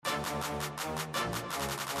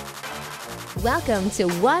Welcome to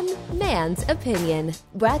One Man's Opinion,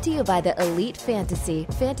 brought to you by the Elite Fantasy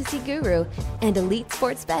Guru, and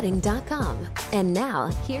EliteSportsBetting.com. And now,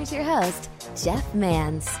 here's your host, Jeff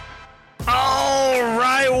Mans. All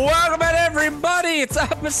right, welcome in, everybody. It's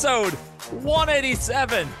episode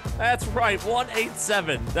 187. That's right,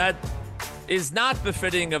 187. That is not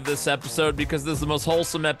befitting of this episode because this is the most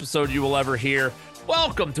wholesome episode you will ever hear.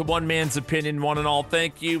 Welcome to One Man's Opinion, one and all.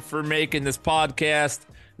 Thank you for making this podcast,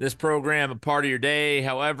 this program, a part of your day,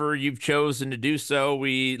 however you've chosen to do so.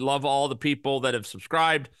 We love all the people that have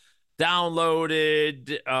subscribed,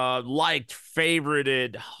 downloaded, liked,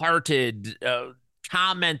 favorited, hearted,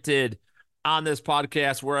 commented on this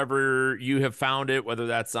podcast wherever you have found it, whether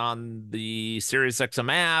that's on the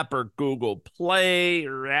SiriusXM app or Google Play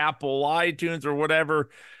or Apple iTunes or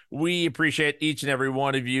whatever. We appreciate each and every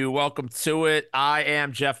one of you. Welcome to it. I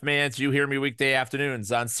am Jeff Mans. You hear me weekday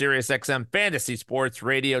afternoons on SiriusXM Fantasy Sports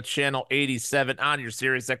Radio Channel 87 on your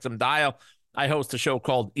SiriusXM dial. I host a show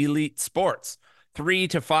called Elite Sports, 3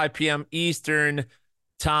 to 5 p.m. Eastern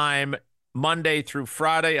Time, Monday through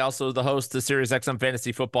Friday. Also the host of the SiriusXM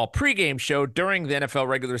Fantasy Football pregame show during the NFL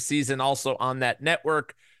regular season, also on that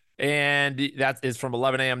network. And that is from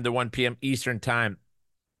 11 a.m. to 1 p.m. Eastern Time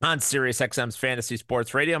on SiriusXM's Fantasy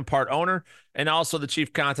Sports Radio. I'm part owner and also the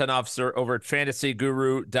chief content officer over at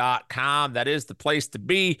fantasyguru.com. That is the place to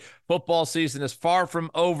be. Football season is far from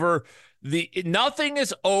over. Nothing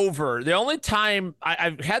is over. The only time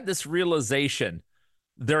I've had this realization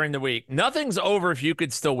during the week, nothing's over if you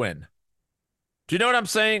could still win. Do you know what I'm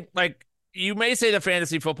saying? Like, you may say the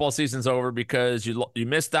fantasy football season's over because you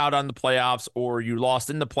missed out on the playoffs or you lost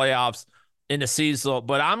in the playoffs in the season,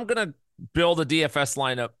 but I'm going to build a DFS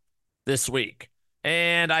lineup this week.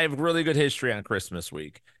 And I have really good history on Christmas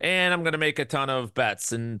week. And I'm going to make a ton of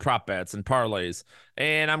bets and prop bets and parlays.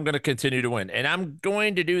 And I'm going to continue to win. And I'm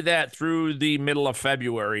going to do that through the middle of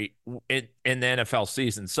February in the NFL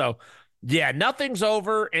season. So, yeah, nothing's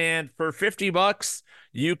over. And for $50,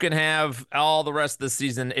 you can have all the rest of the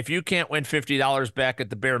season. If you can't win $50 back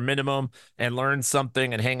at the bare minimum and learn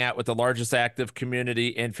something and hang out with the largest active community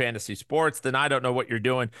in fantasy sports, then I don't know what you're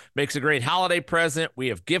doing. Makes a great holiday present. We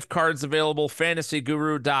have gift cards available,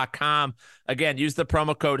 fantasyguru.com. Again, use the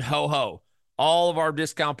promo code HOHO. All of our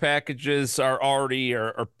discount packages are already,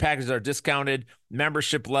 or packages are discounted.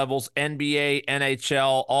 Membership levels, NBA,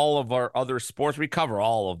 NHL, all of our other sports. We cover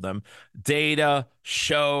all of them. Data,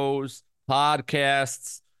 shows,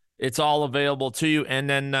 podcasts, it's all available to you. And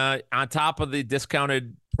then on top of the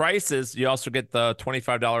discounted prices, you also get the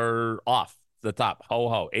 $25 off the top.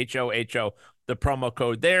 HOHO, HOHO, the promo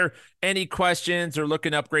code there. Any questions or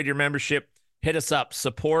looking to upgrade your membership, hit us up,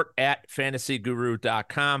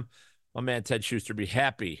 support@fantasyguru.com. My man Ted Schuster be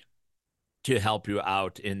happy to help you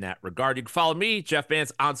out in that regard. You can follow me, Jeff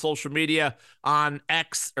Mans, on social media, on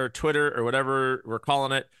X or Twitter or whatever we're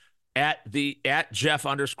calling it, at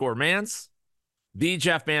Jeff_Mans. The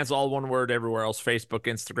Jeff Mans, all one word everywhere else: Facebook,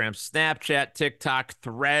 Instagram, Snapchat, TikTok,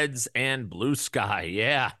 Threads, and Blue Sky.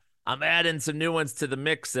 Yeah, I'm adding some new ones to the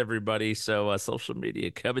mix, everybody. So social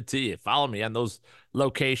media coming to you. Follow me on those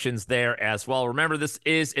locations there as well. Remember, this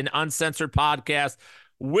is an uncensored podcast,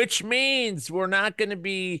 which means we're not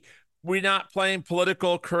playing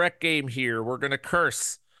political correct game here. We're going to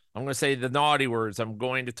curse. I'm going to say the naughty words. I'm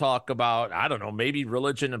going to talk about, I don't know, maybe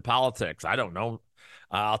religion and politics. I don't know.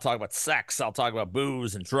 I'll talk about sex. I'll talk about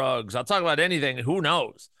booze and drugs. I'll talk about anything. Who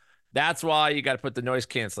knows? That's why you got to put the noise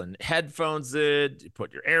canceling headphones in,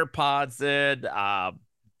 put your AirPods in.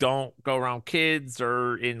 Don't go around kids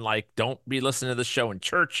or don't be listening to the show in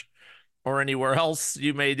church or anywhere else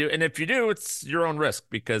you may do. And if you do, it's your own risk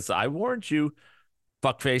because I warned you.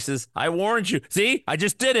 Fuck faces. I warned you. See, I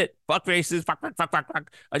just did it. Fuck faces. Fuck.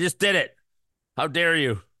 I just did it. How dare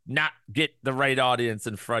you not get the right audience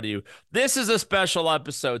in front of you? This is a special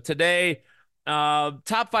episode. Today,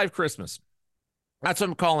 top 5 Christmas. That's what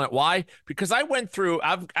I'm calling it. Why? Because I went through,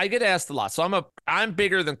 I get asked a lot. So I'm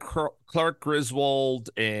bigger than Clark Griswold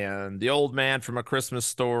and the old man from A Christmas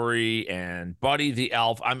Story and Buddy the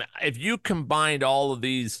Elf. If you combined all of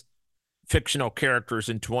these fictional characters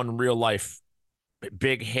into one real life,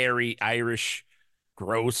 big, hairy, Irish,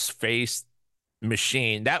 gross-faced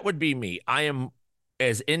machine, that would be me. I am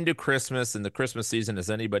as into Christmas and the Christmas season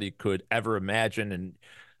as anybody could ever imagine. And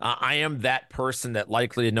I am that person that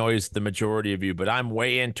likely annoys the majority of you, but I'm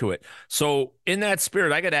way into it. So in that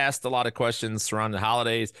spirit, I get asked a lot of questions surrounding the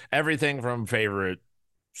holidays, everything from favorite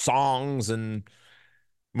songs and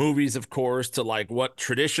movies, of course, to like what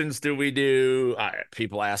traditions do we do?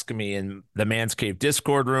 People asking me in the Man's Cave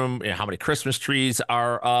Discord room, how many Christmas trees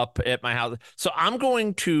are up at my house. So I've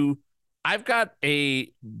got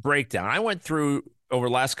a breakdown. I went through over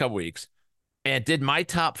the last couple weeks and did my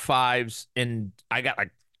top fives, and I got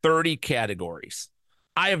like 30 categories.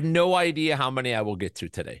 I have no idea how many I will get to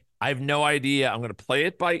today. I have no idea. I'm going to play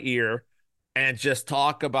it by ear and just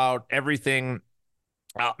talk about everything,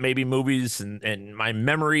 maybe movies and my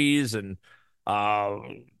memories and uh,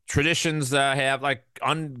 traditions that I have, like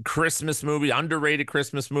Christmas movie, underrated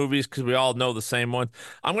Christmas movies, because we all know the same one.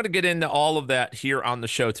 I'm going to get into all of that here on the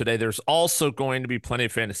show today. There's also going to be plenty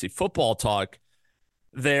of fantasy football talk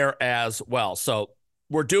there as well. So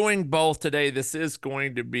we're doing both today. This is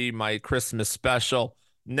going to be my Christmas special.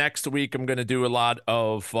 Next week, I'm going to do a lot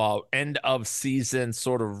of end of season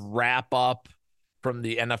sort of wrap up from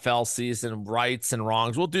the NFL season, rights and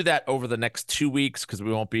wrongs. We'll do that over the next 2 weeks because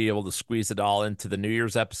we won't be able to squeeze it all into the New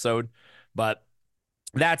Year's episode. But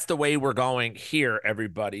that's the way we're going here,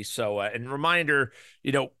 everybody. So, and reminder,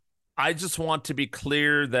 I just want to be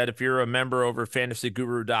clear that if you're a member over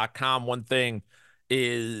fantasyguru.com, one thing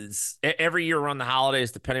is every year around the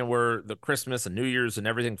holidays, depending on where the Christmas and New Year's and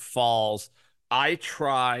everything falls, I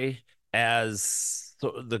try as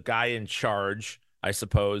the guy in charge, I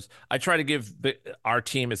suppose. I try to give our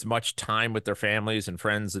team as much time with their families and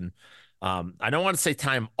friends. And I don't want to say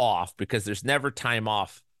time off because there's never time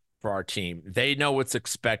off for our team. They know what's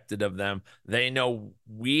expected of them. They know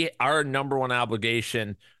our number one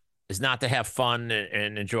obligation is not to have fun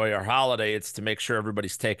and enjoy our holiday. It's to make sure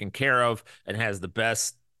everybody's taken care of and has the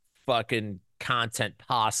best fucking content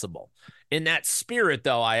possible. In that spirit,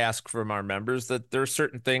 though, I ask from our members that there are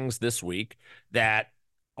certain things this week that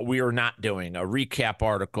we are not doing. A recap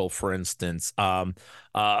article, for instance,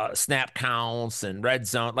 snap counts and red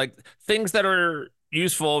zone, like things that are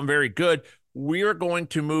useful and very good. We're going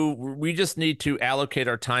to move. We just need to allocate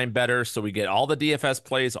our time better so we get all the DFS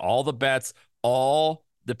plays, all the bets, all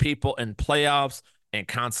the people in playoffs and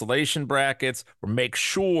consolation brackets, or make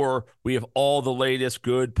sure we have all the latest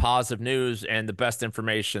good positive news and the best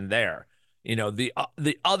information there. The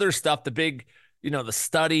other stuff, the big, the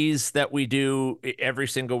studies that we do every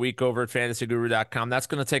single week over at fantasyguru.com, that's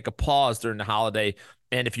going to take a pause during the holiday.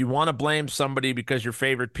 And if you want to blame somebody because your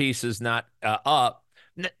favorite piece is not up,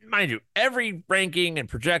 mind you, every ranking and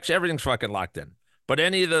projection, everything's fucking locked in. But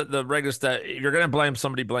any of the regular stuff, if you're going to blame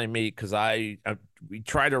somebody, blame me, because we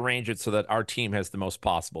try to arrange it so that our team has the most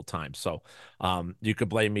possible time. So you could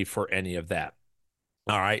blame me for any of that.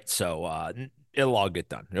 All right. So it'll all get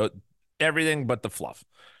done. Everything but the fluff.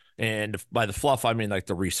 And by the fluff, I mean like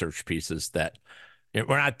the research pieces that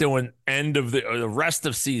we're not doing end of the rest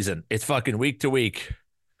of season. It's fucking week to week.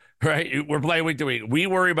 Right. We're playing week to week. We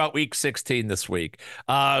worry about week 16 this week.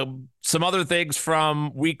 Some other things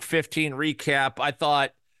from week 15 recap.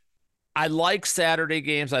 I like Saturday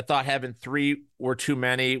games. I thought having 3 were too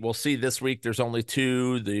many. We'll see this week. There's only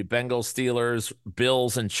 2, the Bengals, Steelers,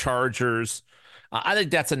 Bills, and Chargers. I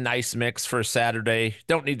think that's a nice mix for Saturday.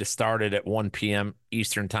 Don't need to start it at 1 p.m.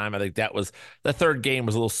 Eastern time. I think the third game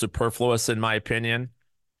was a little superfluous in my opinion.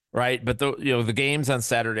 Right. But the games on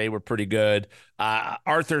Saturday were pretty good.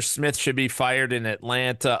 Arthur Smith should be fired in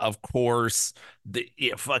Atlanta. Of course, the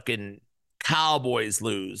fucking Cowboys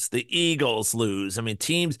lose. The Eagles lose. I mean,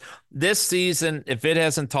 teams this season, if it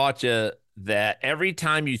hasn't taught you that every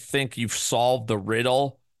time you think you've solved the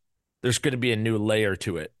riddle, there's going to be a new layer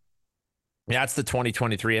to it. That's the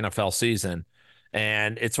 2023 NFL season.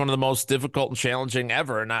 And it's one of the most difficult and challenging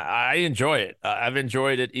ever. And I enjoy it. I've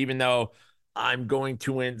enjoyed it, even though I'm going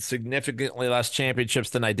to win significantly less championships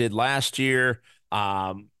than I did last year.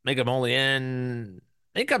 I think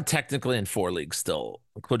I'm technically in 4 leagues still,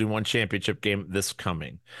 including 1 championship game this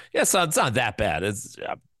coming. Yeah, so it's not that bad. It's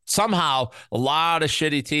somehow a lot of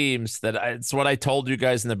shitty teams it's what I told you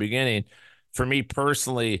guys in the beginning. For me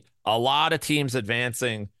personally, a lot of teams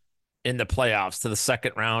advancing in the playoffs to the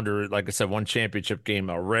second round, or like I said, 1 championship game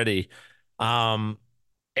already. And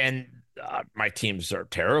my teams are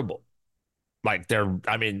terrible. Like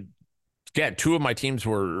again, 2 of my teams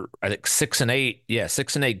were, I think, 6-8. Yeah,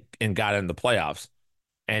 6-8 and got in the playoffs.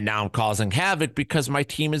 And now I'm causing havoc because my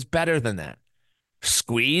team is better than that.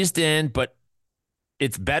 Squeezed in, but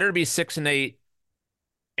it's better to be 6-8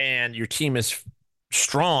 and your team is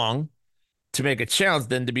strong to make a challenge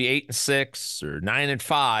than to be 8-6 or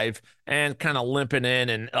 9-5 and kind of limping in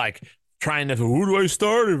and like trying to, who do I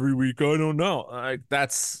start every week? I don't know. I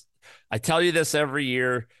tell you this every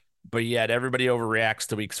year. But yet everybody overreacts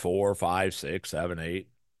to weeks 4, 5, 6, 7, 8.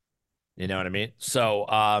 You know what I mean? So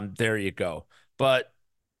there you go. But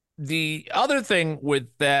the other thing with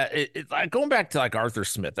that, like going back to like Arthur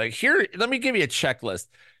Smith, like here, let me give you a checklist.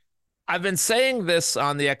 I've been saying this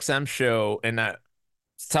on the XM show and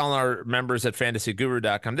telling our members at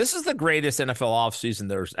fantasyguru.com, this is the greatest NFL offseason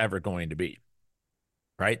there's ever going to be,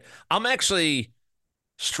 right? I'm actually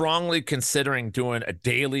strongly considering doing a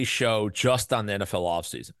daily show just on the NFL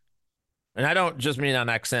offseason. And I don't just mean on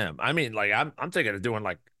XM. I mean, like, I'm thinking of doing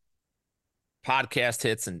like podcast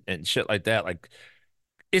hits and shit like that. Like,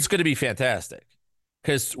 it's going to be fantastic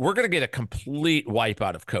because we're going to get a complete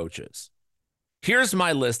wipeout of coaches. Here's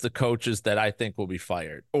my list of coaches that I think will be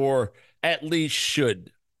fired or at least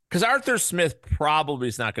should. Because Arthur Smith probably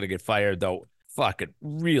is not going to get fired, though. Fucking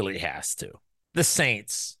really has to. The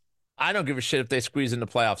Saints. I don't give a shit if they squeeze in the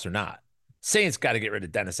playoffs or not. Saints got to get rid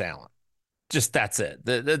of Dennis Allen. Just that's it.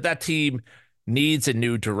 That team needs a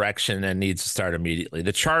new direction and needs to start immediately.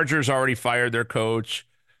 The Chargers already fired their coach.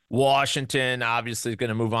 Washington obviously is going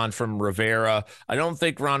to move on from Rivera. I don't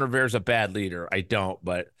think Ron Rivera's a bad leader. I don't.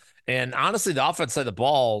 And honestly, the offense side of the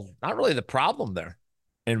ball, not really the problem there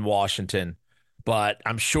in Washington. But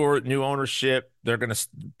I'm sure new ownership, they're going to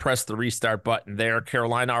press the restart button there.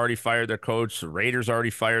 Carolina already fired their coach. The Raiders already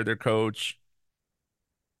fired their coach.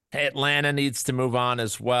 Atlanta needs to move on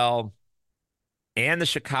as well. And the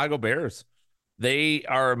Chicago Bears. They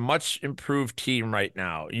are a much improved team right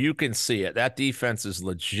now. You can see it. That defense is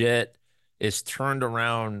legit. It's turned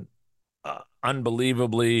around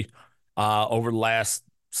unbelievably over the last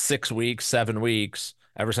 6 weeks, 7 weeks,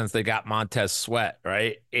 ever since they got Montez Sweat,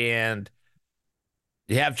 right? And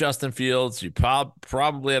you have Justin Fields. You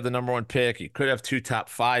probably have the number 1 pick. You could have 2 top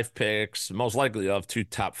 5 picks. Most likely you'll have 2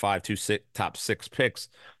 top 5, 2 top 6 picks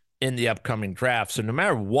in the upcoming draft. So no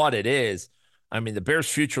matter what it is, I mean, the Bears'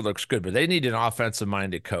 future looks good, but they need an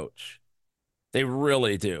offensive-minded coach. They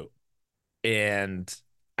really do. And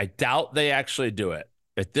I doubt they actually do it.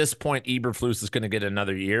 At this point, Eberflus is going to get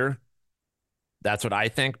another year. That's what I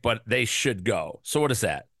think, but they should go. So what is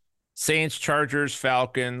that? Saints, Chargers,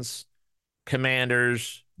 Falcons,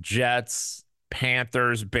 Commanders, Jets,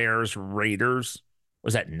 Panthers, Bears, Raiders.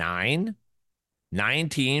 Was that 9? 9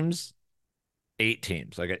 teams? 8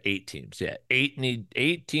 teams. I got 8 teams. Yeah.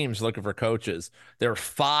 8 teams looking for coaches. There were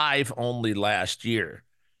 5 only last year.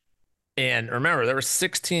 And remember, there were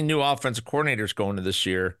 16 new offensive coordinators going to this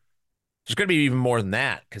year. There's going to be even more than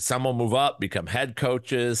that because some will move up, become head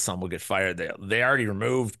coaches. Some will get fired. They already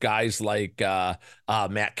removed guys like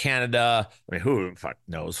Matt Canada. I mean, who the fuck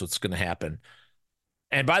knows what's going to happen?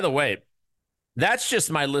 And by the way, that's just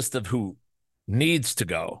my list of who needs to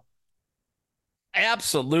go.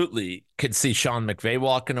 Absolutely could see Sean McVay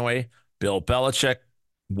walking away, Bill Belichick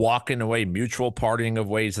walking away, mutual parting of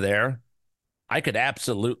ways there. I could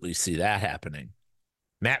absolutely see that happening.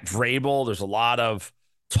 Matt Vrabel, there's a lot of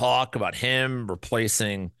talk about him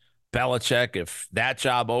replacing Belichick. If that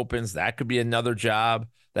job opens, that could be another job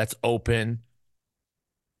that's open.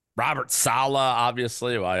 Robert Saleh,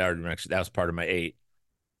 obviously. Well, I already mentioned that was part of my 8.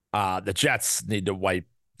 The Jets need to wipe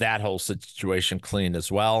that whole situation clean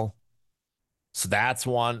as well. So that's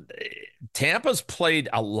one. Tampa's played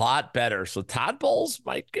a lot better. So Todd Bowles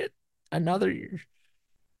might get another year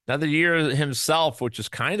himself, which is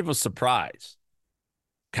kind of a surprise.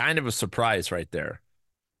 Kind of a surprise right there.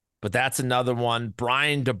 But that's another one.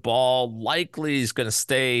 Brian DeBall likely is going to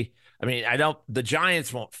stay. I mean, the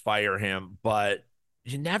Giants won't fire him, but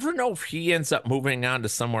you never know if he ends up moving on to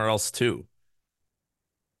somewhere else too.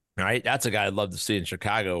 Right? That's a guy I'd love to see in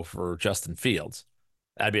Chicago for Justin Fields.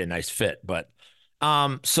 That'd be a nice fit. But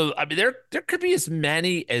so I mean, there could be as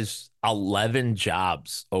many as 11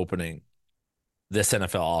 jobs opening this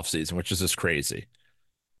NFL offseason, which is just crazy.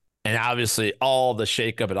 And obviously all the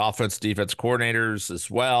shakeup at offense, defense coordinators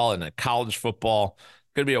as well, and at college football.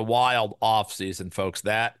 Going to be a wild offseason, folks.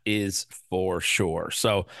 That is for sure.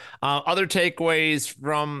 So other takeaways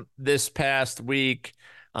from this past week,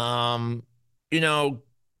 finally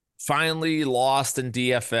lost in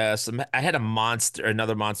DFS. I had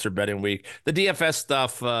another monster betting week. The DFS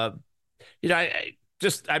stuff, I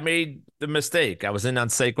made the mistake. I was in on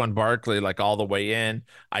Saquon Barkley like all the way in.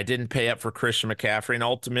 I didn't pay up for Christian McCaffrey, and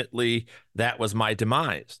ultimately that was my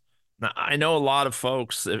demise. Now, I know a lot of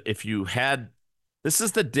folks, this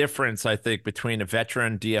is the difference, I think, between a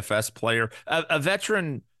veteran DFS player, a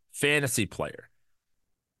veteran fantasy player.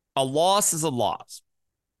 A loss is a loss.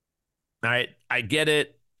 All right, I get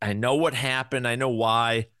it. I know what happened. I know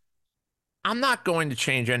why. I'm not going to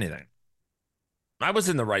change anything. I was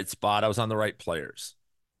in the right spot. I was on the right players,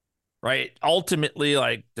 right? Ultimately,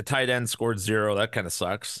 like the tight end scored 0. That kind of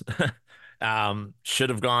sucks. Should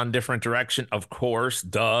have gone different direction, of course,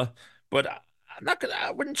 duh. But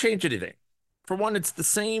I wouldn't change anything. For one, it's the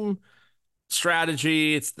same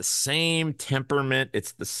strategy, it's the same temperament,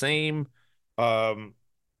 um,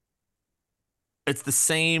 it's the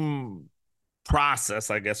same process,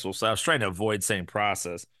 I guess we'll say. I was trying to avoid saying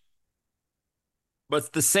process, but it's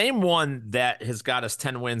the same one that has got us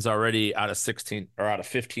 10 wins already out of 16 or out of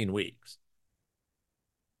 15 weeks.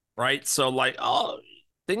 Right? So like, oh,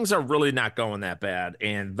 things are really not going that bad.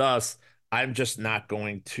 And thus, I'm just not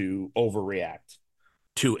going to overreact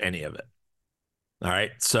to any of it. All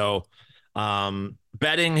right. So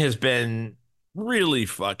betting has been really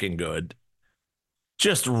fucking good.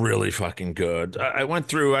 Just really fucking good. I went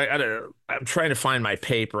through, I'm trying to find my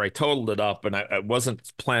paper. I totaled it up and I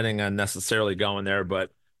wasn't planning on necessarily going there,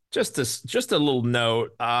 but just a little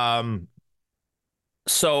note.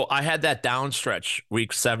 So I had that down stretch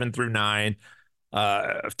week 7 through 9.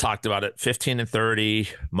 I've talked about it, 15 and 30,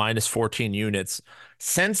 minus 14 units.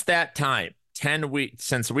 Since that time, 10 weeks,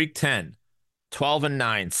 since week 10, 12 and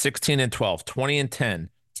 9, 16 and 12, 20 and 10,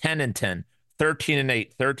 10 and 10, 13 and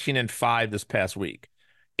 8, 13 and 5 this past week.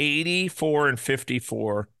 84 and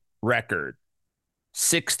 54 record,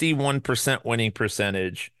 61% winning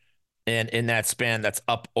percentage. And in that span, that's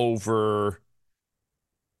up over,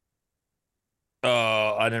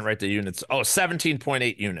 I didn't write the units. Oh,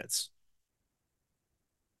 17.8 units.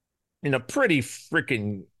 Pretty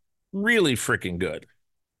freaking, really freaking good.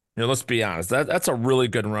 Let's be honest. That's a really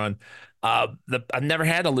good run. I've never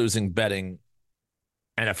had a losing betting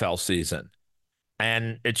NFL season,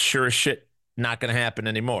 and it's sure as shit not going to happen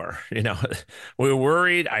anymore. We were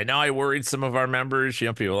worried. I know I worried some of our members.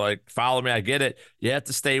 People like, follow me. I get it. You have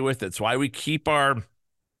to stay with it. It's why we keep our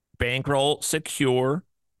bankroll secure.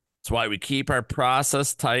 It's why we keep our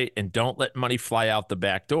process tight and don't let money fly out the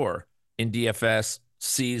back door in DFS,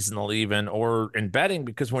 seasonal even, or in betting,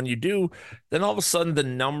 because when you do, then all of a sudden the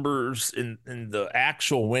numbers in the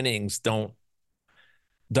actual winnings don't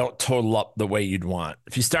total up the way you'd want.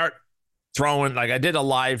 If you start throwing, like I did a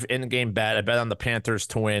live in-game bet, I bet on the Panthers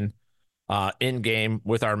to win in-game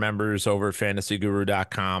with our members over at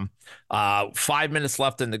fantasyguru.com. 5 minutes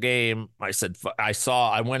left in the game.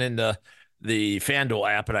 I went into the FanDuel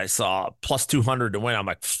app and I saw plus 200 to win. I'm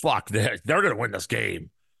like, fuck, they're going to win this game.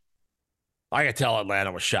 I could tell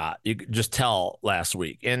Atlanta was shot. You could just tell last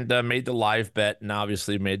week, and made the live bet, and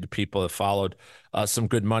obviously made the people that followed some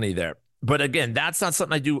good money there. But again, that's not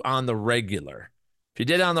something I do on the regular. If you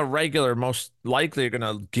did on the regular, most likely you're going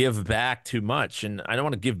to give back too much, and I don't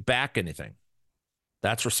want to give back anything.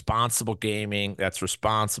 That's responsible gaming. That's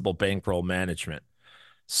responsible bankroll management.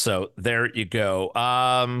 So there you go.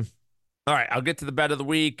 All right, I'll get to the bet of the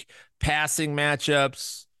week, passing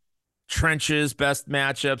matchups, trenches, best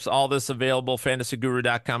matchups, all this available,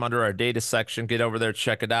 fantasyguru.com under our data section. Get over there,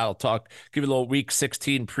 check it out. I'll give you a little week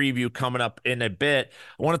 16 preview coming up in a bit.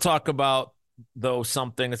 I want to talk about, though,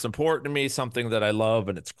 something that's important to me, something that I love,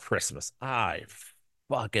 and it's Christmas. I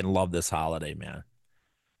fucking love this holiday, man.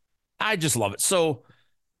 I just love it. So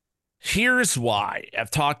here's why.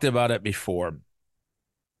 I've talked about it before.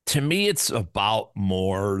 To me, it's about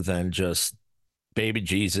more than just baby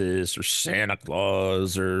Jesus or Santa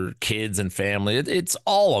Claus or kids and family. It's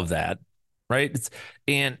all of that, right?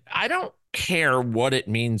 And I don't care what it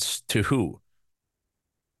means to who.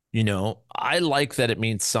 I like that it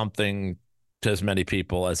means something to as many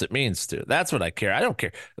people as it means to. That's what I care. I don't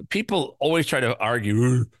care. People always try to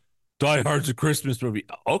argue, Die Hard's a Christmas movie.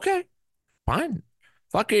 Okay, fine.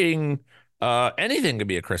 Fucking anything could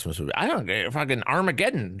be a Christmas movie. I don't care. Fucking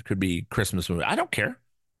Armageddon could be a Christmas movie. I don't care.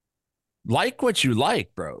 Like what you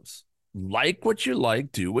like, bros. Like what you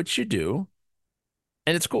like, do what you do.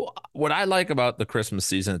 And it's cool. What I like about the Christmas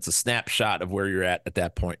season, it's a snapshot of where you're at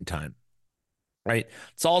that point in time. Right?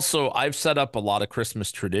 It's also, I've set up a lot of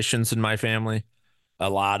Christmas traditions in my family. A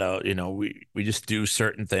lot of, we just do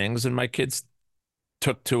certain things, and my kids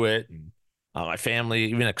took to it. And my family,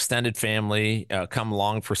 even extended family, come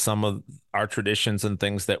along for some of our traditions and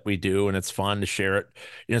things that we do, and it's fun to share it.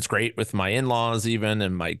 It's great with my in-laws even,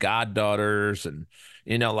 and my goddaughters, and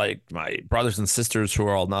like my brothers and sisters who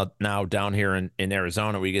are all now down here in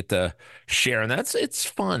Arizona. We get to share, and it's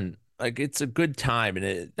fun. Like, it's a good time,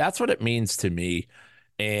 and that's what it means to me.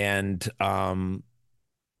 And I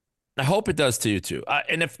hope it does to you too.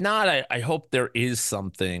 And if not, I hope there is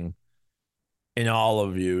something in all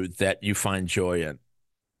of you that you find joy in,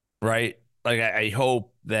 right? Like, I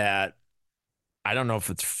hope that, I don't know if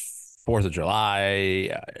it's 4th of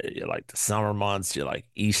July, you like the summer months, you like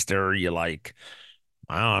Easter, you like,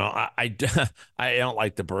 I don't know. I don't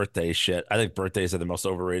like the birthday shit. I think birthdays are the most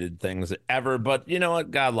overrated things ever, but you know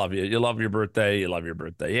what? God love you. You love your birthday. You love your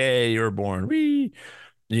birthday. Yay, you were born. Wee.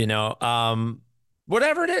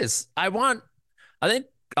 Whatever it is, I want I think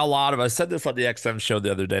a lot of us said this on the XM show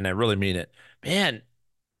the other day, and I really mean it. Man,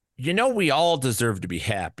 we all deserve to be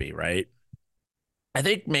happy, right? I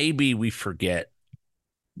think maybe we forget.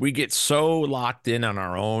 We get so locked in on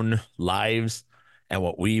our own lives and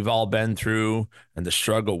what we've all been through and the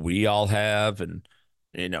struggle we all have, and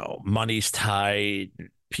money's tight, and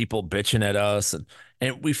people bitching at us,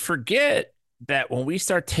 and we forget that when we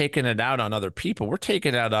start taking it out on other people, we're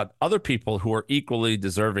taking it out on other people who are equally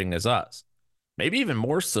deserving as us, maybe even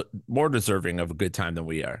more deserving of a good time than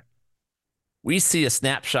we are. We see a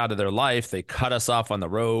snapshot of their life, they cut us off on the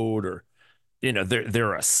road, or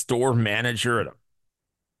they're a store manager at a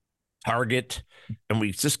Target, and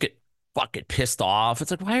we just get fucking pissed off. It's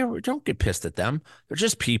like, don't get pissed at them. They're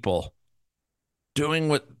just people doing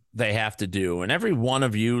what they have to do. And every one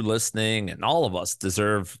of you listening and all of us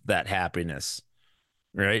deserve that happiness,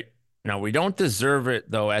 right? Now, we don't deserve it,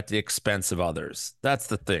 though, at the expense of others. That's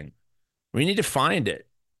the thing. We need to find it.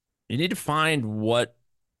 You need to find what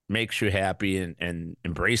makes you happy, and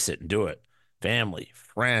embrace it and do it. Family,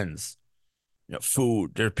 friends,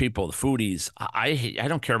 food. There are people, the foodies. I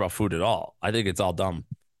don't care about food at all. I think it's all dumb,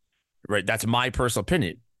 right? That's my personal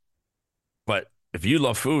opinion. But if you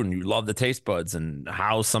love food and you love the taste buds and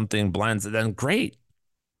how something blends, then great.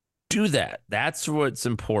 Do that. That's what's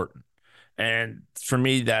important. And for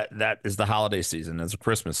me, that is the holiday season, as a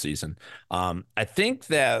Christmas season. I think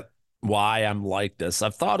that why I'm like this,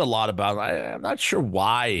 I've thought a lot about it. I'm not sure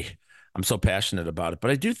why I'm so passionate about it, but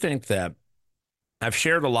I do think that I've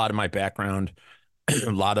shared a lot of my background,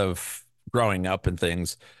 a lot of growing up and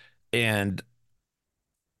things. And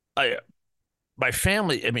I, my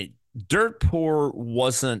family, I mean, dirt poor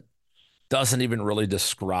doesn't even really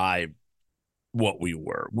describe what we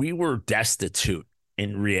were. We were destitute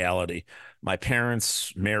in reality. My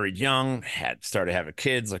parents married young, had started having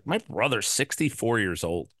kids. Like, my brother's 64 years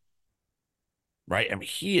old, right? I mean,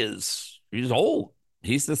 he's old.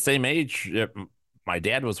 He's the same age my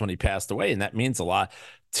dad was when he passed away, and that means a lot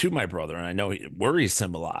to my brother. And I know it worries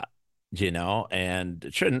him a lot, and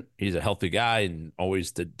it shouldn't. He's a healthy guy and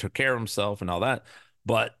always took care of himself and all that.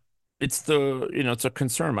 But it's it's a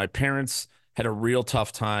concern. My parents had a real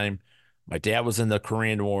tough time. My dad was in the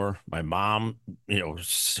Korean War. My mom,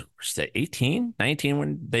 was 18, 19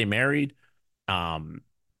 when they married.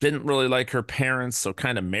 Didn't really like her parents, so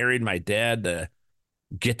kind of married my dad to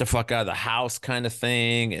get the fuck out of the house kind of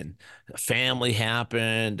thing. And a family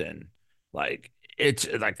happened, and like it's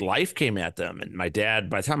like life came at them. And my dad,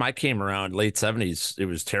 by the time I came around, late 70s, it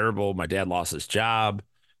was terrible. My dad lost his job.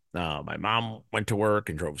 My mom went to work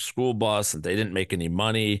and drove a school bus, and they didn't make any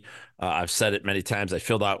money. I've said it many times. I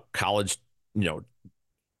filled out college,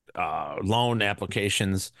 loan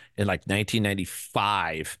applications in like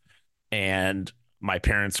 1995, and my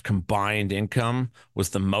parents' combined income was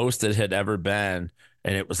the most it had ever been,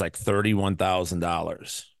 and it was like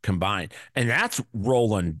 $31,000 combined, and that's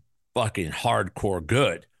rolling fucking hardcore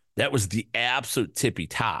good. That was the absolute tippy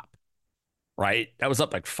top, right? That was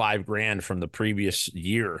up like $5,000 from the previous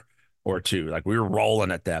year or two. Like, we were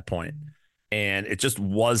rolling at that point, and it just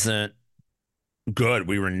wasn't good.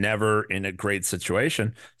 We were never in a great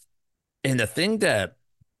situation. And the thing that,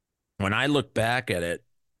 when I look back at it,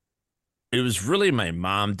 it was really my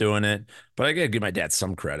mom doing it, but I gotta give my dad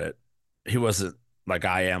some credit. He wasn't like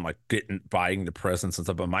I am, like buying the presents and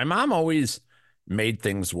stuff, but my mom always made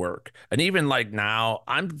things work. And even like now,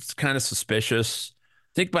 I'm kind of suspicious.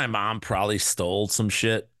 I think my mom probably stole some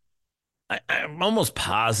shit. I'm almost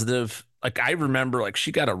positive. Like, I remember, like,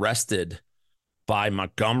 she got arrested by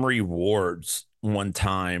Montgomery wards one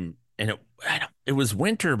time, and it was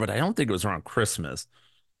winter, but I don't think it was around Christmas.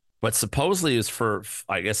 But supposedly it was for,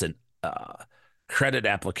 I guess, an credit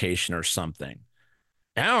application or something.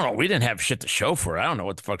 And I don't know. We didn't have shit to show for it. I don't know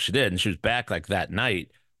what the fuck she did. And she was back like that night.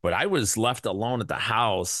 But I was left alone at the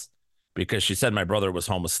house because she said my brother was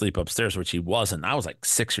home asleep upstairs, which he wasn't. I was like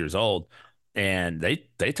 6 years old. And they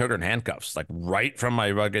took her in handcuffs, like right from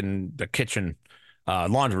my fucking the kitchen,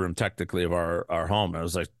 laundry room, technically, of our home. I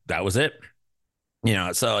was like, that was it.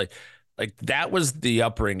 So like that was the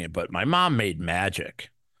upbringing. But my mom made magic.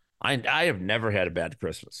 I have never had a bad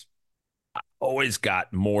Christmas. I always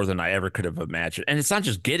got more than I ever could have imagined. And it's not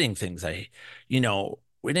just getting things. We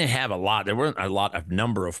didn't have a lot. There weren't a lot of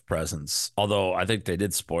number of presents, although I think they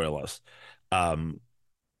did spoil us.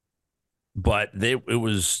 But it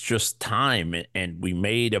was just time, and we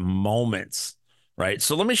made moments, right?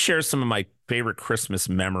 So let me share some of my favorite Christmas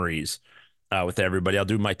memories with everybody. I'll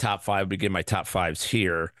do my top five, begin my top fives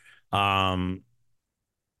here. Number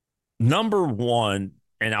one,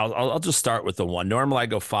 and I'll just start with the one. Normally I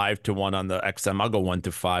go 5-1 on the XM. I'll go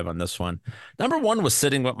 1-5 on this one. Number one was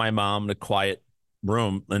sitting with my mom in a quiet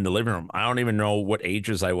room in the living room. I don't even know what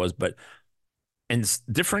ages I was, but and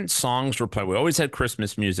different songs were playing. We always had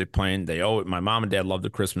Christmas music playing. My mom and dad loved the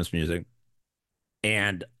Christmas music,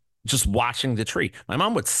 and just watching the tree. My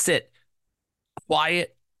mom would sit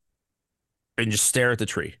quiet and just stare at the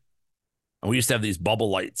tree. And we used to have these bubble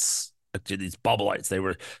lights. These bubble lights.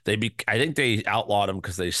 I think they outlawed them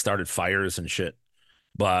because they started fires and shit.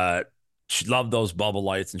 But she loved those bubble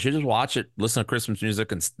lights, and she just watch it, listen to Christmas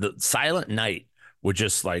music, and the Silent Night would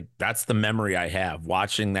just like that's the memory I have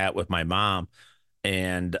watching that with my mom,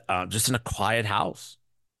 and just in a quiet house,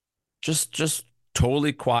 just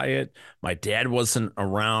totally quiet. My dad wasn't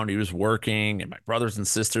around; he was working, and my brothers and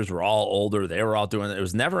sisters were all older. They were all doing it. It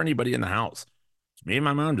was never anybody in the house. It's me and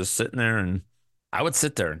my mom just sitting there, and I would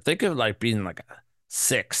sit there and think of like being like a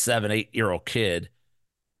 6, 7, 8 year old kid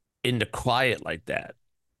into quiet like that.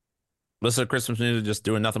 Listen to Christmas music, just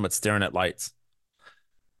doing nothing but staring at lights.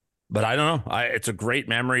 But I don't know. It's a great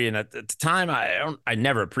memory, and at the time, I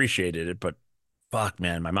never appreciated it. But fuck,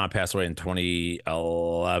 man, my mom passed away in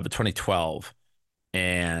 2012,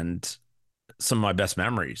 and some of my best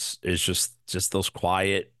memories is just those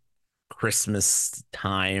quiet Christmas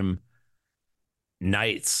time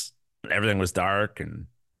nights. Everything was dark, and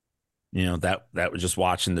that was just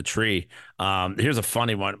watching the tree. Here's a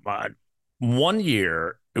funny one. One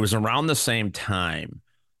year, it was around the same time,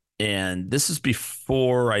 and this is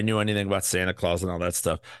before I knew anything about Santa Claus and all that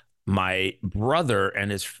stuff. My brother and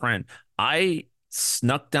his friend, I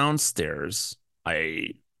snuck downstairs.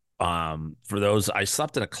 I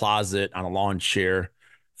slept in a closet on a lawn chair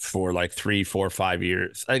for like 3, 4, 5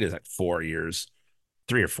 years. I think it was like 4 years,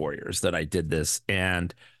 3 or 4 years that I did this.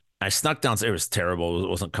 And I snuck downstairs. It was terrible. It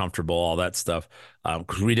wasn't comfortable, all that stuff.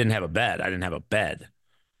 Because we didn't have a bed. I didn't have a bed,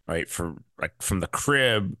 right? From the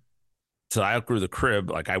crib till I outgrew the crib,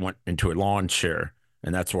 like I went into a lawn chair,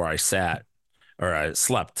 and that's where I sat or I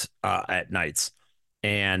slept at nights.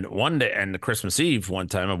 And one day, and the Christmas Eve, one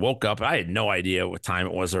time I woke up. I had no idea what time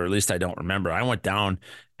it was, or at least I don't remember. I went down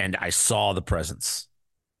and I saw the presents.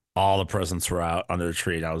 All the presents were out under the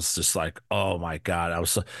tree. And I was just like, oh my God.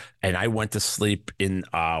 And I went to sleep in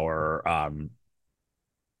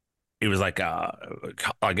it was like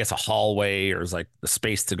I guess a hallway, or it was like the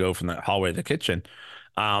space to go from the hallway to the kitchen.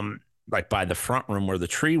 Like by the front room where the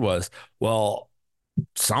tree was. Well,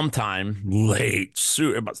 sometime late,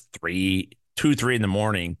 about 2, 3 in the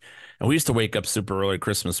morning. And we used to wake up super early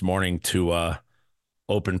Christmas morning to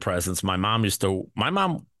open presents. My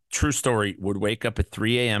mom, true story, would wake up at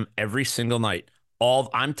 3 a.m. every single night.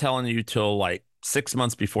 I'm telling you, till like 6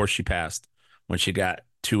 months before she passed, when she got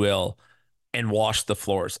too ill, and wash the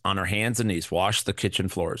floors on her hands and knees, wash the kitchen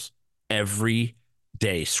floors every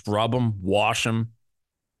day, scrub them, wash them,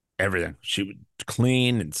 everything. She would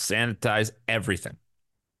clean and sanitize everything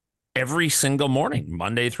every single morning,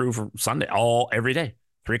 Monday through Sunday, every day.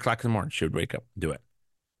 3 o'clock in the morning, she would wake up and do it.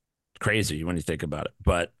 Crazy when you think about it.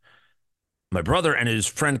 But my brother and his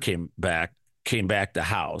friend came back the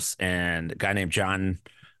house, and a guy named John,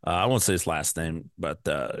 I won't say his last name, but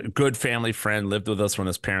good family friend, lived with us when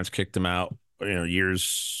his parents kicked him out,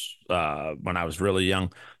 years when I was really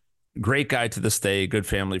young. Great guy to this day, good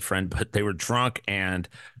family friend, but they were drunk and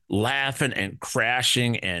laughing and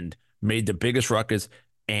crashing and made the biggest ruckus.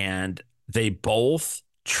 And they both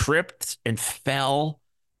tripped and fell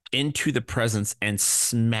into the presents and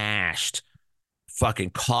smashed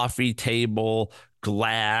fucking coffee table,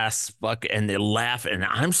 glass, and they laugh. And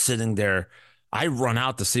I'm sitting there. I run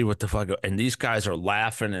out to see what the fuck, and these guys are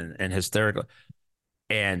laughing and hysterical.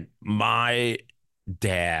 And my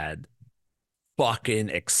dad fucking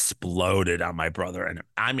exploded on my brother. And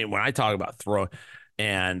I mean, when I talk about throwing,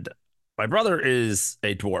 and my brother is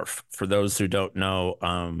a dwarf. For those who don't know,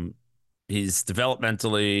 he's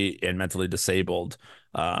developmentally and mentally disabled.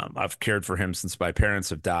 I've cared for him since my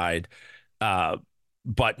parents have died.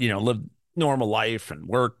 But lived normal life and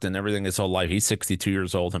worked and everything his whole life. He's 62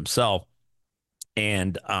 years old himself.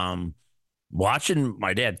 And watching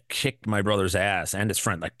my dad kick my brother's ass and his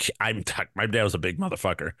friend, my dad was a big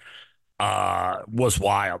motherfucker, was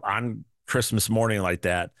wild on Christmas morning like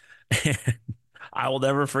that. And I will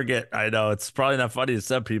never forget. I know it's probably not funny to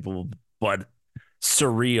some people, but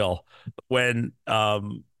surreal when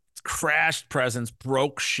crashed presents,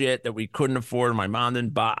 broke shit that we couldn't afford. My mom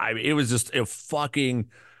didn't buy. I mean, it was just a fucking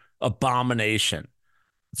abomination.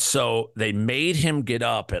 So they made him get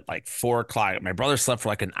up at like 4 o'clock. My brother slept for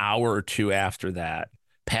like an hour or two after that,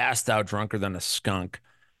 passed out drunker than a skunk.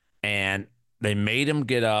 And they made him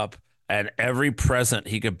get up, and every present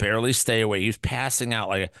he could barely stay away. He was passing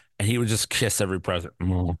out and he would just kiss every present.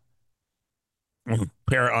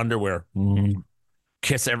 Pair of underwear.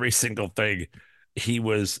 Kiss every single thing. he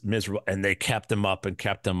was miserable, and they kept him up and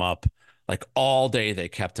kept him up like all day. They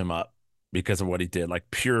kept him up because of what he did,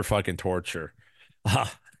 like pure fucking torture. Uh,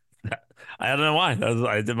 I don't know why.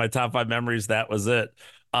 I did my top five memories. That was it.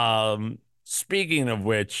 Speaking of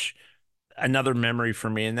which, another memory for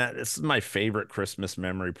me, and that this is my favorite Christmas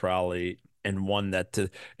memory, probably, and one that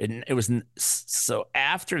it was so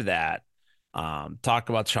after that. Talk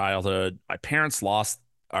about childhood. My parents lost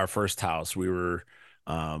our first house. We were,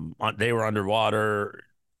 they were underwater.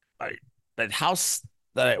 I that house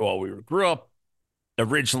that we grew up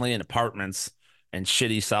originally in apartments and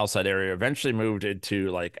shitty South Side area. Eventually moved into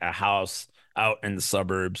like a house out in the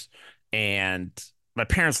suburbs, and my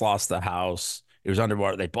parents lost the house. It was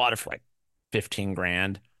underwater. They bought it for like 15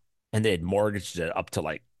 grand, and they had mortgaged it up to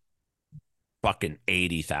like fucking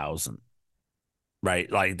 80,000.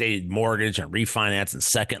 Right, like they mortgage and refinance and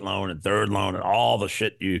second loan and third loan and all the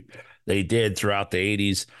shit they did throughout the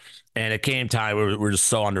 80s. And it came time we were just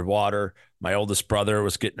so underwater. My oldest brother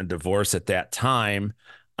was getting a divorce at that time.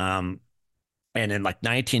 And in like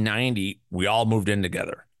 1990, we all moved in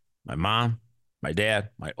together. My mom, my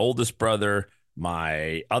dad, my oldest brother,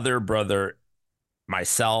 my other brother,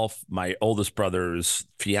 myself, my oldest brother's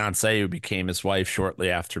fiance, who became his wife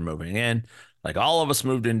shortly after moving in. Like all of us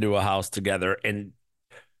moved into a house together, and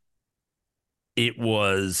it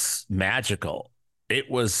was magical.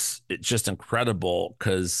 It's just incredible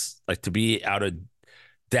because like to be out of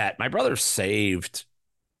debt. My brother saved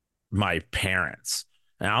my parents.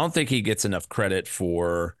 And I don't think he gets enough credit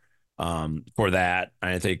for that.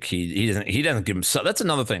 I think he doesn't give himself. That's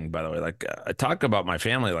another thing, by the way. Like I talk about my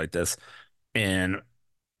family like this, and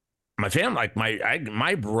my family, like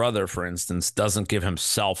my brother, for instance, doesn't give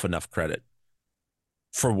himself enough credit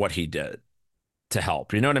for what he did to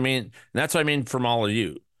help. You know what I mean? And that's what I mean from all of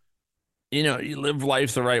you. You know, you live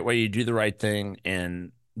life the right way, you do the right thing,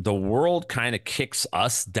 and the world kind of kicks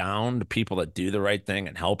us down to people that do the right thing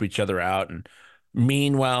and help each other out and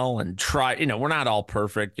mean well and try. You know, we're not all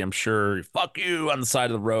perfect. I'm sure fuck you on the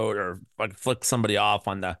side of the road, or like flick somebody off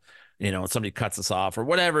on the, somebody cuts us off or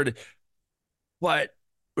whatever. But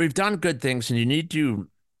we've done good things, and you need to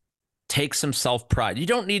take some self pride. You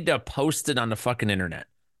don't need to post it on the fucking internet.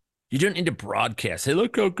 You don't need to broadcast. Hey,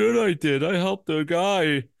 look how good I did. I helped a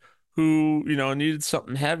guy who, needed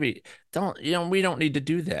something heavy. We don't need to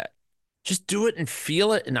do that. Just do it and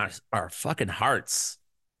feel it in our fucking hearts,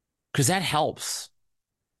 because that helps.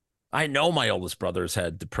 I know my oldest brother's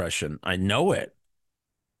had depression. I know it.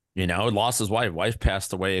 Lost his wife. Wife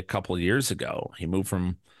passed away a couple of years ago. We moved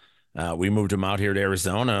him out here to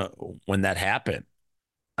Arizona when that happened.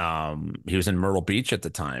 He was in Myrtle Beach at the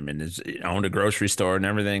time, and owned a grocery store and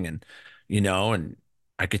everything. And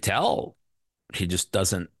I could tell he just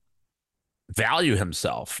doesn't value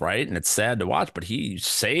himself. Right. And it's sad to watch, but he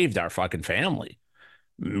saved our fucking family,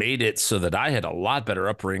 made it so that I had a lot better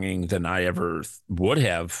upbringing than I ever would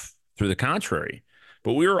have through the contrary.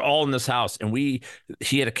 But we were all in this house, and he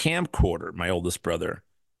had a camcorder, my oldest brother.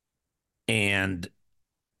 And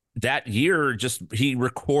that year, he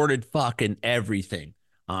recorded fucking everything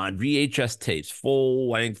on VHS tapes, full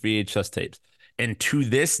length VHS tapes. And to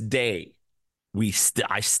this day,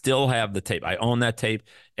 I still have the tape. I own that tape,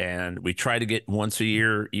 and we try to get once a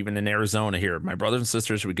year, even in Arizona here. My brothers and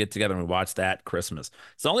sisters, we get together and we watch that Christmas.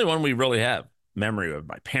 It's the only one we really have memory of.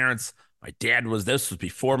 My parents, this was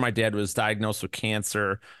before my dad was diagnosed with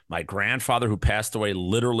cancer. My grandfather, who passed away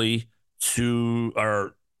literally 3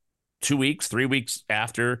 weeks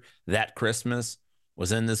after that Christmas,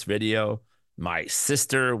 was in this video. My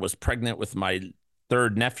sister was pregnant with my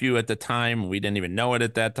third nephew at the time. We didn't even know it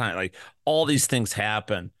at that time. Like, all these things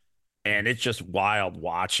happen, and it's just wild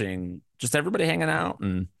watching just everybody hanging out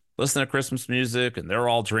and listening to Christmas music, and they're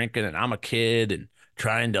all drinking, and I'm a kid and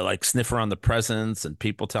trying to like sniff around the presents, and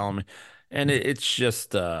people telling me, and it's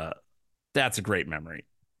just that's a great memory.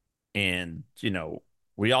 And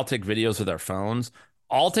we all take videos with our phones.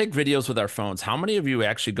 All take videos with our phones. How many of you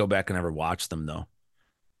actually go back and ever watch them though?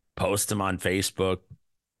 Post them on Facebook.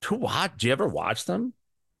 Do you ever watch them?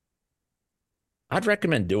 I'd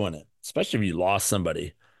recommend doing it, especially if you lost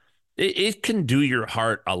somebody. It can do your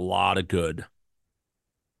heart a lot of good.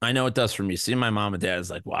 I know it does for me. Seeing my mom and dad is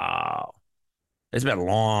like, wow. It's been a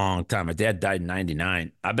long time. My dad died in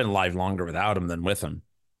 99. I've been alive longer without him than with him,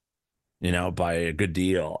 by a good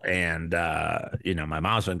deal. And, my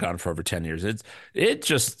mom's been gone for over 10 years.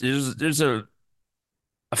 There's a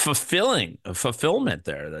fulfillment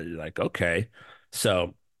there that you're like, okay.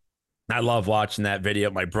 So I love watching that video.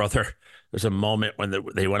 My brother, there's a moment when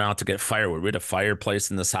they went out to get firewood. We had a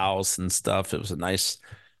fireplace in this house and stuff. It was a nice,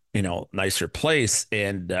 nicer place.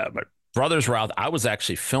 And my brothers were out. I was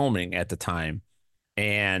actually filming at the time.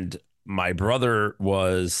 and my brother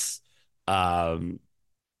was, um,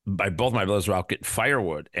 both my brothers were out getting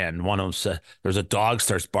firewood, and one of them said, "There's a dog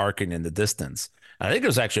starts barking in the distance." And I think it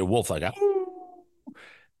was actually a wolf. Like,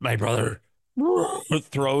 my brother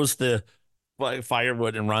throws the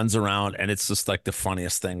firewood and runs around, and it's just like the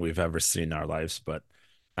funniest thing we've ever seen in our lives. But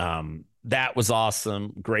that was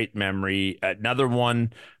awesome. Great memory. Another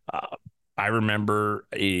one, I remember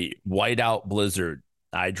a whiteout blizzard.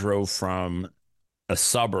 I drove from the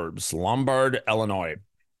suburbs, Lombard, Illinois.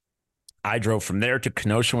 I drove from there to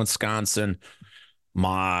Kenosha, Wisconsin,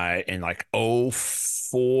 in like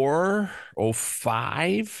 '04,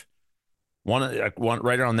 '05, one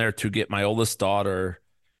right around there, to get my oldest daughter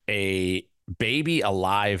a baby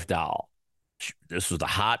alive doll. This was a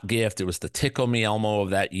hot gift. It was the Tickle Me Elmo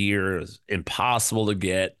of that year. It was impossible to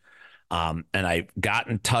get. And I got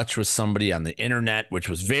in touch with somebody on the internet, which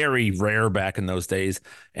was very rare back in those days.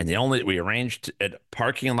 And we arranged a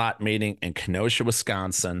parking lot meeting in Kenosha,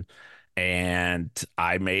 Wisconsin. And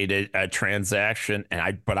I made it a transaction,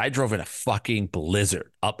 but I drove in a fucking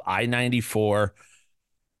blizzard up I-94,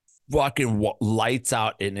 fucking lights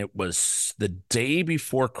out, and it was the day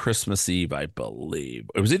before Christmas Eve, I believe.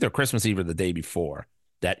 It was either Christmas Eve or the day before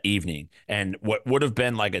that evening, and what would have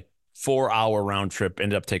been like a 4-hour round trip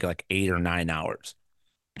ended up taking like 8 or 9 hours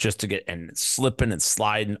just to get, and slipping and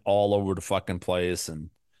sliding all over the fucking place. And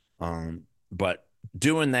but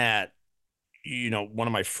doing that, one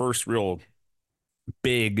of my first real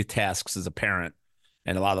big tasks as a parent,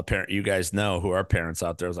 and a lot of the parent you guys know who are parents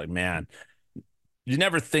out there, was like, man, you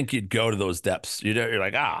never think you'd go to those depths. You're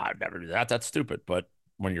like, I'd never do that. That's stupid. But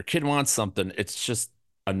when your kid wants something, it's just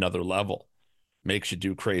another level. Makes you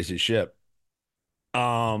do crazy shit.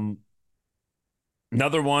 Um,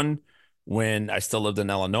 Another one, when I still lived in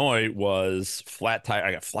Illinois, was flat tire.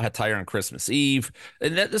 I got flat tire on Christmas Eve.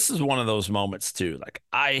 And this is one of those moments too. Like,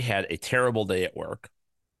 I had a terrible day at work.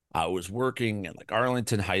 I was working in like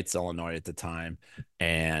Arlington Heights, Illinois at the time,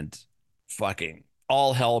 and fucking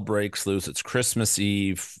all hell breaks loose. It's Christmas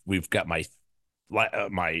Eve. We've got my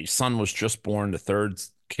son was just born, the third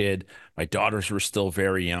kid. My daughters were still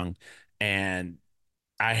very young, and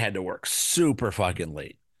I had to work super fucking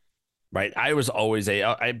late. Right?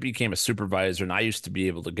 I became a supervisor, and I used to be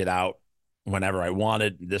able to get out whenever I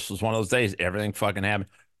wanted. This was one of those days, everything fucking happened.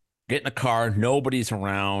 Get in a car, nobody's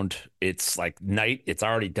around. It's like night, it's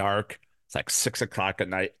already dark. It's like 6 o'clock at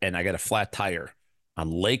night, and I got a flat tire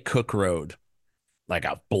on Lake Cook Road, like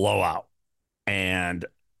a blowout. And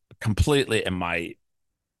my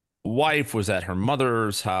wife was at her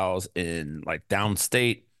mother's house in like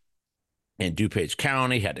downstate in DuPage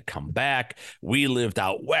County, had to come back. We lived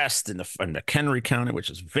out west in the McHenry County, which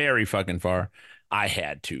is very fucking far. I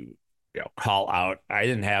had to, call out.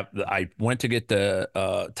 I went to get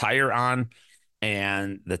the tire on,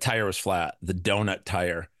 and the tire was flat. The donut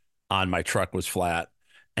tire on my truck was flat.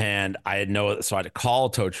 And so I had to call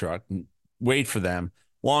a tow truck and wait for them.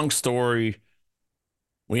 Long story.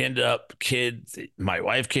 We ended up, my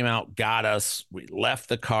wife came out, got us. We left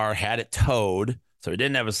the car, had it towed. So we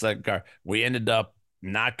didn't have a second car. We ended up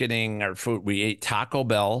not getting our food. We ate Taco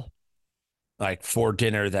Bell like for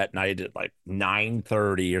dinner that night at like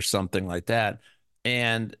 9:30 or something like that.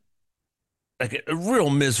 And like a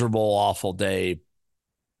real miserable, awful day.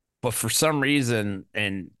 But for some reason,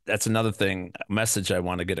 and that's another thing, message I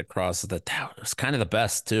want to get across, is that was kind of the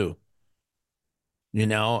best too.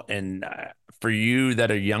 And for you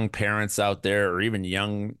that are young parents out there, or even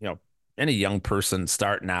young, any young person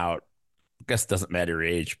starting out, I guess it doesn't matter your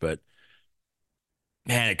age, but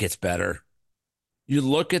man, it gets better. You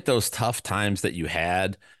look at those tough times that you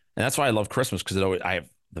had, and that's why I love Christmas, because I have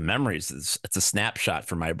the memories. It's a snapshot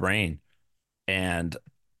for my brain, and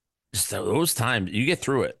just those times you get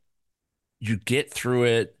through it. You get through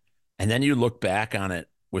it, and then you look back on it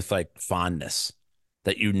with like fondness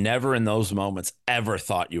that you never in those moments ever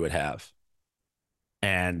thought you would have.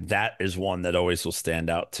 And that is one that always will stand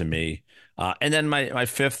out to me. And then my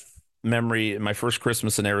fifth memory, my first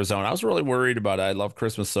Christmas in Arizona, I was really worried about it. I love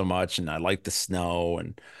Christmas so much, and I like the snow,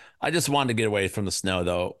 and I just wanted to get away from the snow,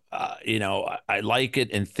 though. I like it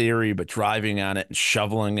in theory, but driving on it and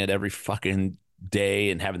shoveling it every fucking day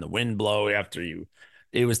and having the wind blow after you,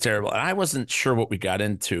 it was terrible. And I wasn't sure what we got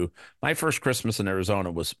into. My first Christmas in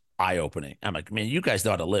Arizona was eye-opening. I'm like, man, you guys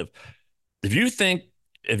know how to live. If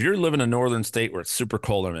you're living in a northern state where it's super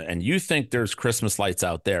cold and you think there's Christmas lights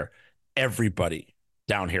out there, everybody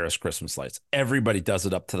down here has Christmas lights. Everybody does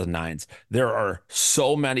it up to the nines. There are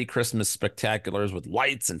so many Christmas spectaculars with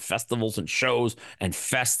lights and festivals and shows and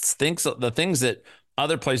fests. The things that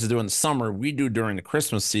other places do in the summer, we do during the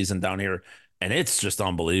Christmas season down here, and it's just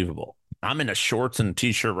unbelievable. I'm in a shorts and a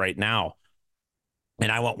t-shirt right now.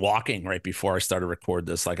 And I went walking right before I started record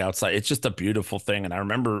this, like outside. It's just a beautiful thing. And I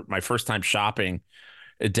remember my first time shopping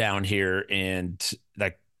down here, and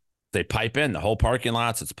like they pipe in the whole parking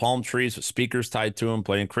lots. It's palm trees with speakers tied to them,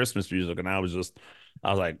 playing Christmas music. And I was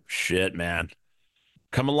like, shit, man,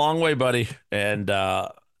 come a long way, buddy. And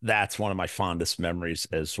that's one of my fondest memories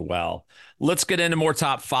as well. Let's get into more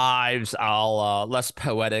top fives. I'll less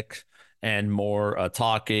poetic and more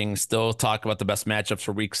talking. Still talk about the best matchups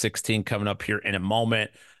for Week 16 coming up here in a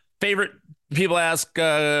moment. Favorite people ask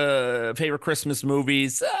favorite Christmas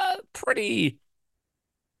movies. Pretty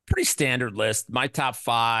standard list. My top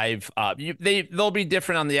five. They'll be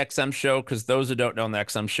different on the XM show because those who don't know on the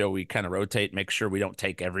XM show, we kind of rotate, make sure we don't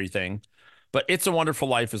take everything. But It's a Wonderful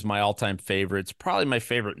Life is my all-time favorite. It's probably my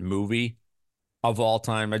favorite movie of all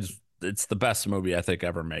time. It's the best movie I think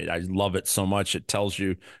ever made. I love it so much. It tells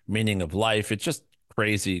you meaning of life. It's just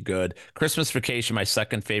crazy good. Christmas Vacation, my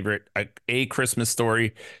second favorite. A Christmas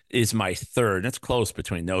Story is my third. It's close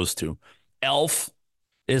between those two. Elf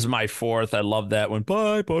is my fourth. I love that one.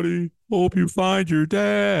 Bye, buddy. Hope you find your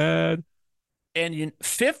dad. And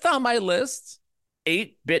fifth on my list,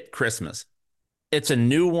 8-Bit Christmas. It's a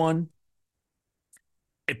new one.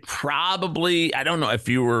 It probably, I don't know if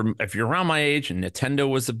you're around my age and Nintendo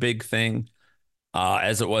was a big thing,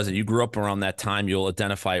 as it was, and you grew up around that time, you'll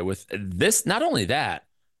identify it with this. Not only that,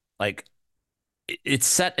 like it's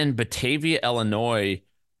set in Batavia, Illinois,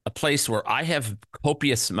 a place where I have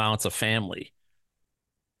copious amounts of family.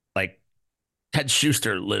 Like Ted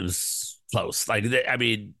Schuster lives close. I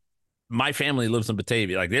mean, my family lives in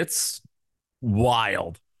Batavia. Like it's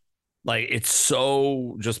wild. Like it's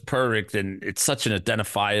so just perfect, and it's such an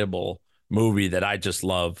identifiable movie that I just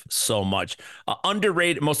love so much.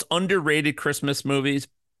 Most underrated Christmas movies.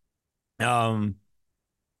 Um,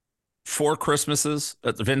 Four Christmases.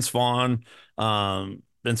 Vince Vaughn.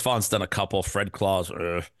 Vince Vaughn's done a couple. Fred Claus.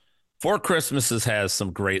 Four Christmases has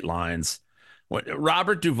some great lines. When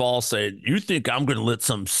Robert Duvall said, "You think I'm going to let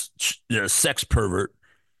some sex pervert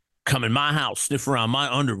come in my house, sniff around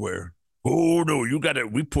my underwear? Oh no, you got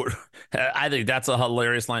to." I think that's a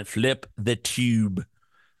hilarious line. Flip the tube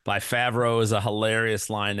by Favreau is a hilarious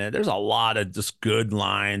line. There's a lot of just good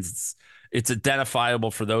lines. It's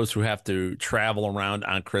identifiable for those who have to travel around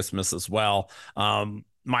on Christmas as well.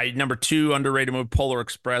 My number two underrated movie, Polar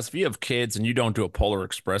Express. If you have kids and you don't do a Polar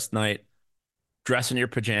Express night, dress in your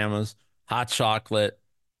pajamas, hot chocolate,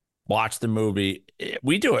 watch the movie.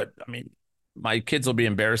 We do it. I mean, my kids will be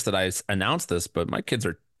embarrassed that I announced this, but my kids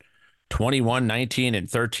are 21, 19, and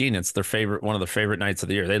 13. It's one of the favorite nights of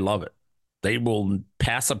the year. They love it. They will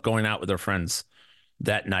pass up going out with their friends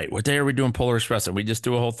that night. What day are we doing Polar Express? And we just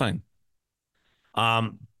do a whole thing.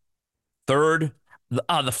 Third,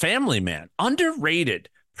 The Family Man. Underrated.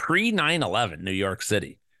 Pre 9/11 New York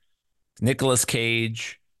City. Nicolas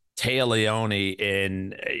Cage, Téa Leoni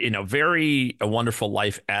in, very A Wonderful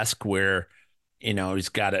Life-esque where, he's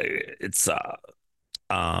got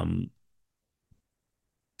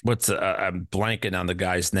I'm blanking on the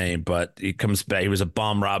guy's name, but he comes back. He was a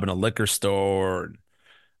bum robbing a liquor store.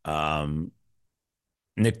 Um,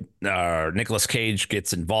 Nicolas Cage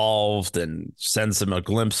gets involved and sends him a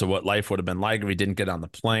glimpse of what life would have been like if he didn't get on the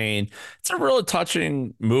plane. It's a really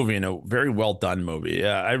touching movie and a very well done movie.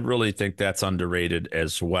 Yeah, I really think that's underrated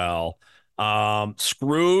as well.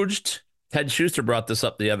 Scrooged. Ted Schuster brought this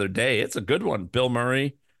up the other day. It's a good one. Bill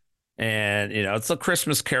Murray. And, it's a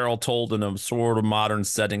Christmas Carol told in a sort of modern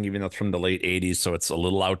setting, even though it's from the late 80s. So it's a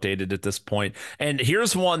little outdated at this point. And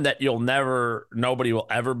here's one that nobody will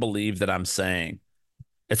ever believe that I'm saying.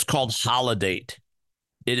 It's called Holiday.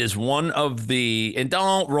 It is one of and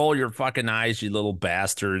don't roll your fucking eyes, you little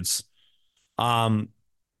bastards. Here's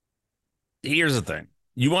the thing.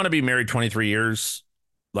 You want to be married 23 years?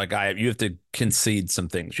 You have to concede some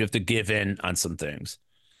things. You have to give in on some things.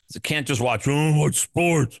 You can't just watch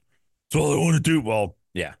sports. That's all I want to do. Well,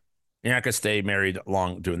 yeah, you're not going to stay married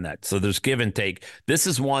long doing that. So there's give and take. This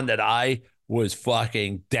is one that I was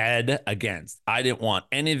fucking dead against. I didn't want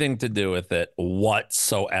anything to do with it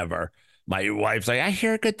whatsoever. My wife's like, I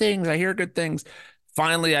hear good things. I hear good things.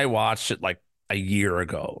 Finally, I watched it like a year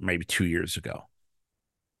ago, maybe 2 years ago.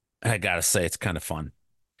 I got to say, it's kind of fun.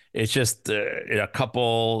 It's just a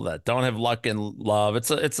couple that don't have luck in love.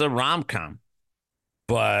 It's a rom-com,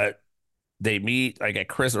 but they meet like at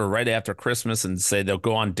Christmas or right after Christmas and say they'll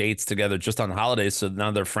go on dates together just on holidays. So none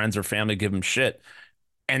of their friends or family give them shit.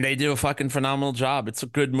 And they do a fucking phenomenal job. It's a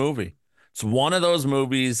good movie. It's one of those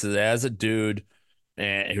movies that as a dude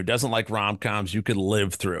who doesn't like rom-coms, you could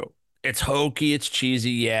live through. It's hokey. It's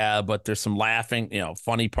cheesy. Yeah. But there's some laughing,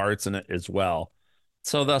 funny parts in it as well.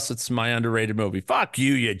 So thus, it's my underrated movie. Fuck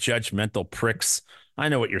you, you judgmental pricks. I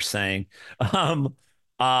know what you're saying. Um,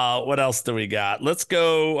 what else do we got? Let's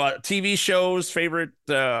go TV shows, favorite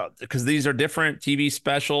because these are different TV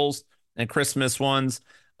specials and Christmas ones.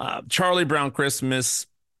 Charlie Brown Christmas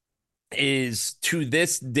is to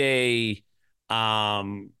this day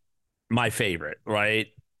um my favorite, right?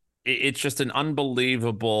 It's just an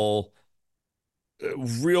unbelievable,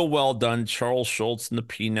 real well done. Charles Schultz and the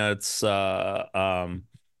Peanuts gang,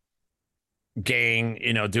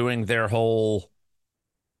 doing their whole,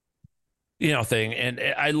 thing. And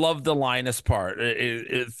I love the Linus part.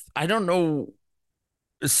 I don't know,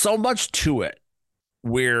 there's so much to it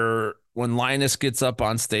where when Linus gets up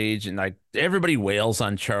on stage and like everybody wails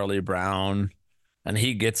on Charlie Brown and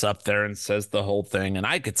he gets up there and says the whole thing, and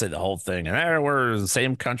I could say the whole thing, and there were the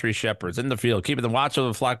same country shepherds in the field, keeping the watch of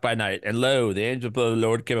the flock by night. And lo, the angel of the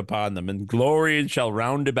Lord came upon them, and glory shall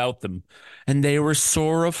round about them. And they were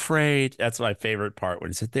sore afraid. That's my favorite part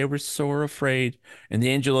when he said they were sore afraid. And the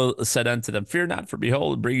angel said unto them, fear not, for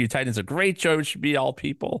behold, I bring you tidings of great joy, which should be all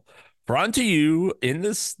people. For unto you in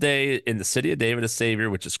this day in the city of David a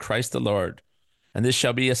Savior, which is Christ the Lord. And this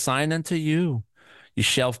shall be a sign unto you. You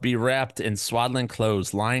shall be wrapped in swaddling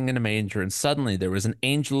clothes, lying in a manger. And suddenly there was an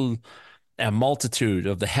angel, a multitude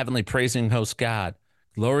of the heavenly praising host God.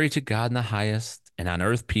 Glory to God in the highest, and on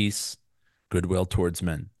earth peace, goodwill towards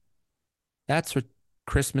men. That's what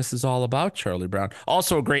Christmas is all about, Charlie Brown.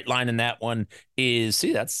 Also, a great line in that one is,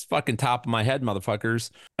 see, that's fucking top of my head, motherfuckers.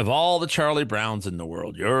 Of all the Charlie Browns in the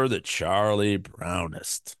world, you're the Charlie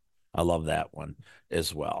Brownest. I love that one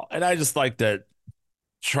as well. And I just like that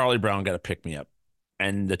Charlie Brown got to pick me up.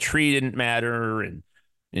 And the tree didn't matter. And,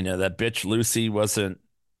 that bitch Lucy wasn't,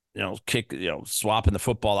 swapping the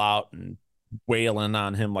football out and wailing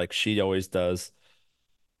on him like she always does.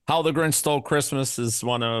 How the Grinch Stole Christmas is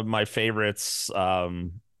one of my favorites.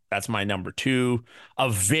 That's my number two. A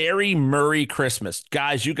Very Murray Christmas.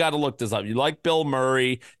 Guys, you got to look this up. You like Bill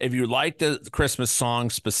Murray. If you like the Christmas song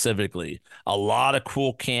specifically, a lot of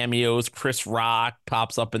cool cameos. Chris Rock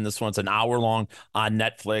pops up in this one. It's an hour long on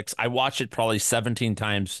Netflix. I watch it probably 17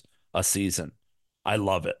 times a season. I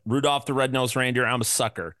love it. Rudolph the Red-Nosed Reindeer. I'm a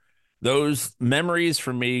sucker. Those memories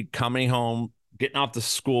for me coming home, getting off the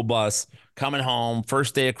school bus, coming home,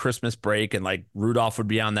 first day of Christmas break, and like Rudolph would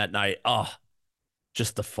be on that night. Oh,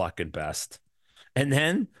 just the fucking best. And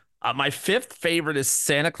then my fifth favorite is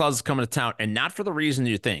Santa Claus is Coming to Town, and not for the reason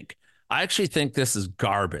you think. I actually think this is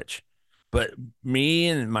garbage. But me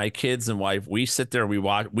and my kids and wife, we sit there and we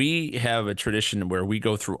watch. We have a tradition where we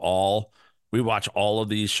watch all of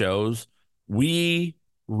these shows. We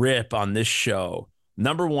rip on this show.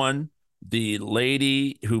 Number one, the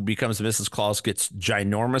lady who becomes Mrs. Claus gets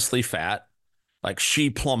ginormously fat. Like she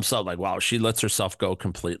plumps up, like, wow, she lets herself go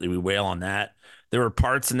completely. We wail on that. There were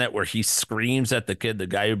parts in that where he screams at the kid, the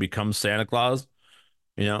guy who becomes Santa Claus.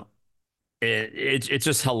 You know, it's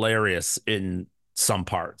just hilarious in some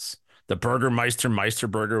parts. The Meister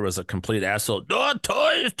Burger was a complete asshole. Oh,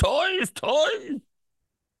 toys, toys, toys.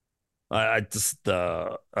 I just,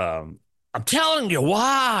 I'm telling you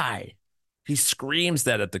why. He screams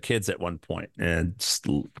that at the kids at one point, and just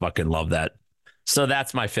fucking love that. So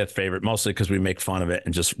that's my fifth favorite, mostly because we make fun of it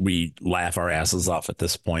and just we laugh our asses off at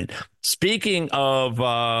this point. Speaking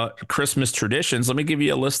of Christmas traditions, let me give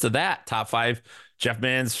you a list of that. Top 5 Jeff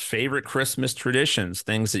Mann's favorite Christmas traditions,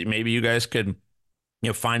 things that maybe you guys could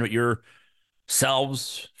find with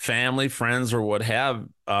yourselves, family, friends, or what have.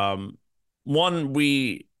 One,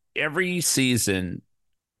 every season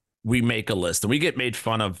we make a list, and we get made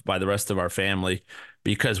fun of by the rest of our family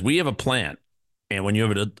because we have a plan. And when you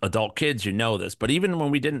have adult kids, you know this. But even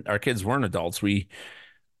when our kids weren't adults, we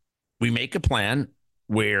make a plan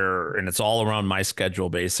where, and it's all around my schedule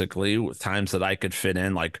basically, with times that I could fit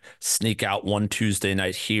in, like sneak out one Tuesday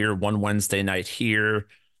night here, one Wednesday night here,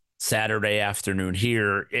 Saturday afternoon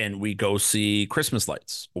here, and we go see Christmas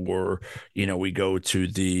lights, or we go to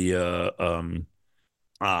the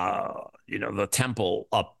temple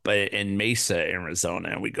up in Mesa, Arizona,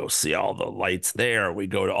 and we go see all the lights there. We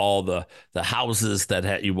go to all the houses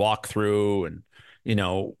that you walk through, and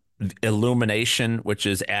Illumination, which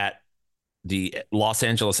is at the Los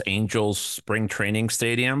Angeles Angels spring training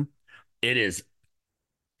stadium. It is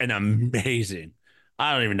an amazing,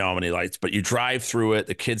 I don't even know how many lights, but you drive through it,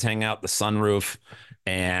 the kids hang out the sunroof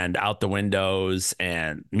and out the windows,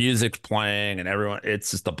 and music's playing, and it's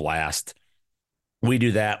just a blast. We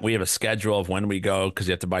do that. We have a schedule of when we go because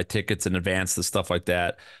you have to buy tickets in advance and stuff like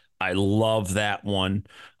that. I love that one.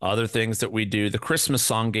 Other things that we do, the Christmas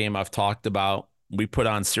song game I've talked about. We put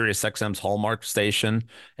on Sirius XM's Hallmark station,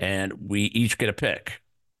 and we each get a pick.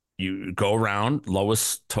 you go around,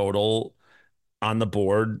 lowest total on the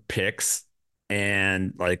board picks,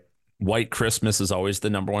 and like White Christmas is always the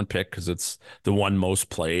number one pick because it's the one most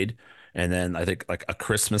played. And then I think like A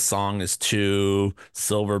Christmas Song is 2,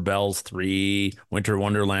 Silver Bells 3, Winter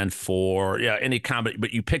Wonderland 4. Yeah, any comedy,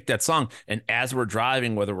 but you pick that song, and as we're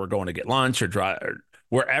driving, whether we're going to get lunch or drive or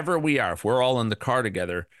wherever we are, if we're all in the car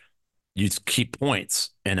together, you keep points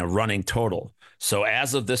in a running total. So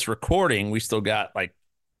as of this recording, we still got like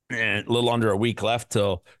a little under a week left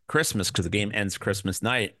till Christmas because the game ends Christmas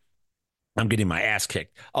night. I'm getting my ass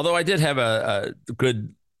kicked. Although I did have a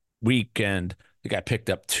good weekend. I think I picked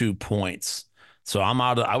up 2 points. So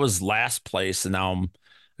I was last place, and now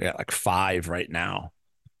I got like 5 right now.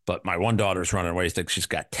 But my one daughter's running away. I think she's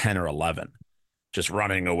got 10 or 11, just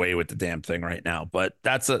running away with the damn thing right now. But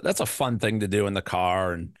that's a fun thing to do in the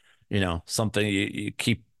car, and something you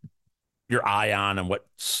keep your eye on, and what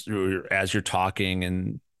as you're talking,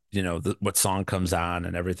 and what song comes on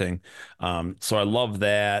and everything. So I love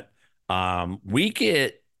that.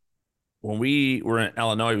 When we were in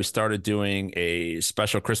Illinois, we started doing a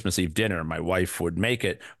special Christmas Eve dinner. My wife would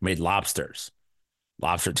made lobster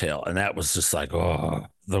tail, and that was just like, oh,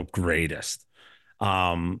 the greatest.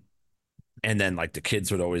 Um, and then like the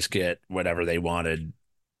kids would always get whatever they wanted,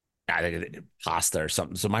 I think pasta or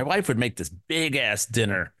something. So my wife would make this big ass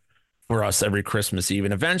dinner for us every Christmas Eve.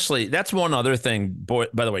 And eventually, that's one other thing. Boy,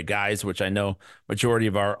 by the way, guys, which I know majority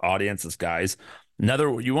of our audience is guys.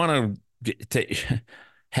 You want to take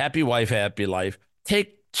happy wife, happy life.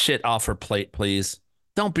 Take shit off her plate, please.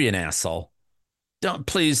 Don't be an asshole.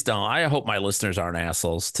 Please don't. I hope my listeners aren't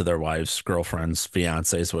assholes to their wives, girlfriends,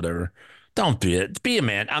 fiancés, whatever. Don't be it. Be a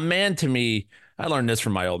man. A man, to me, I learned this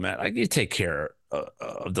from my old man. Like, you take care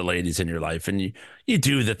of the ladies in your life, and you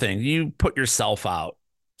do the thing. You put yourself out,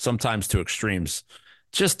 sometimes to extremes,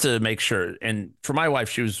 just to make sure. And for my wife,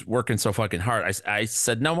 she was working so fucking hard. I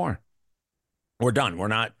said, no more. We're done. We're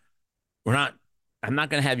not. I'm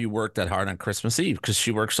not going to have you work that hard on Christmas Eve, because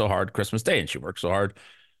she works so hard Christmas Day, and she works so hard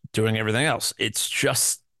doing everything else. It's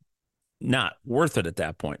just not worth it at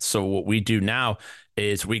that point. So what we do now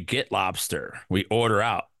is we get lobster. We order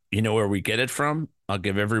out. You know where we get it from? I'll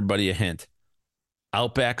give everybody a hint.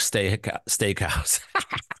 Outback Steakhouse.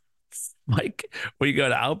 Mike, we go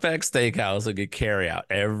to Outback Steakhouse and get carry out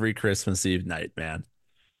every Christmas Eve night, man.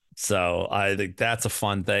 So I think that's a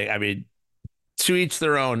fun thing. I mean, to each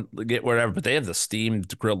their own, get whatever, but they have the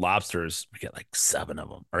steamed grilled lobsters. We get like 7 of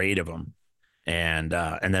them or 8 of them. And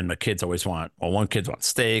then my kids always one kid wants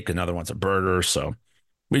steak, another wants a burger. So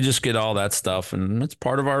we just get all that stuff, and it's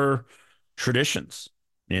part of our traditions,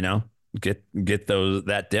 get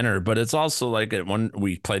that dinner. But it's also like when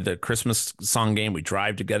we play the Christmas song game, we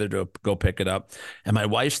drive together to go pick it up, and my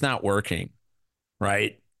wife's not working,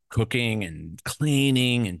 right? Cooking and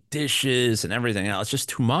cleaning and dishes and everything else. It's just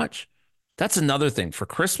too much. That's another thing for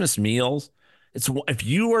Christmas meals. If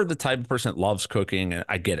you are the type of person that loves cooking, and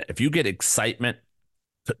I get it. If you get excitement,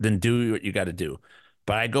 then do what you got to do.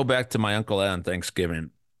 But I go back to my Uncle Ed on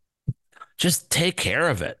Thanksgiving. Just take care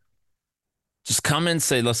of it. Just come in and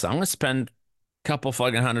say, listen, I'm going to spend a couple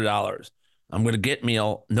fucking $100. I'm going to get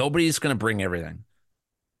meal. Nobody's going to bring everything.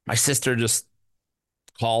 My sister just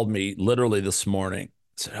called me literally this morning.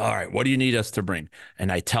 Said, all right, what do you need us to bring?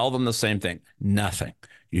 And I tell them the same thing. Nothing.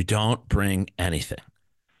 You don't bring anything.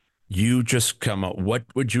 You just come up. What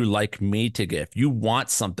would you like me to get? If you want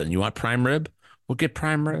something, you want prime rib? We'll get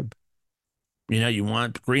prime rib. You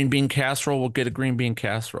want green bean casserole? We'll get a green bean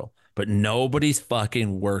casserole. But nobody's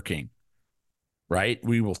fucking working, right?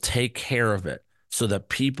 We will take care of it so that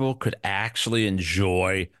people could actually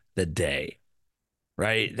enjoy the day,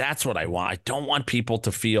 right? That's what I want. I don't want people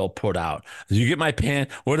to feel put out. Did you get my pan?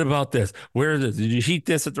 What about this? Where is it? Did you heat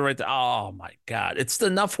this at the right time? Oh, my God. It's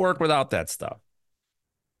enough work without that stuff.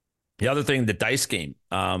 The other thing, the dice game.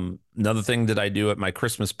 Another thing that I do at my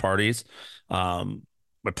Christmas parties,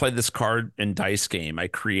 I play this card and dice game. I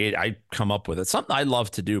come up with it. Something I love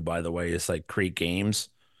to do, by the way, is like create games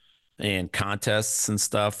and contests and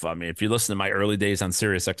stuff. I mean, if you listen to my early days on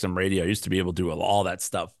Sirius XM radio, I used to be able to do all that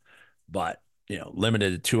stuff, but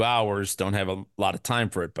limited to 2 hours, don't have a lot of time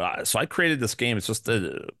for it. But so I created this game. It's just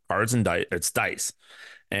cards and dice. It's dice,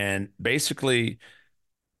 and basically,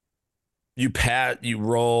 you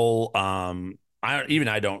roll.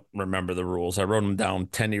 I don't remember the rules. I wrote them down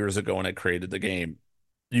 10 years ago when I created the game.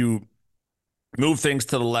 You move things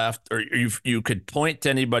to the left, or you could point to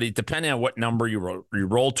anybody depending on what number you roll. You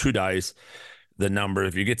roll 2 dice. The number,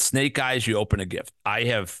 if you get snake eyes, you open a gift. I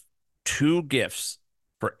have 2 gifts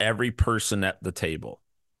for every person at the table,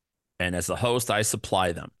 and as the host, I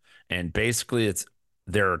supply them. And basically, it's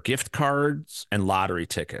there are gift cards and lottery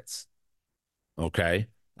tickets. Okay.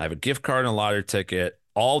 I have a gift card and a lottery ticket,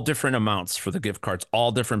 all different amounts for the gift cards,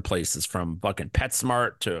 all different places from fucking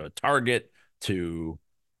PetSmart to Target to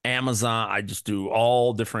Amazon. I just do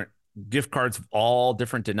all different gift cards of all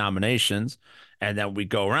different denominations. And then we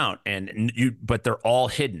go around but they're all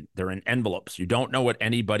hidden. They're in envelopes. You don't know what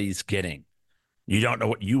anybody's getting. You don't know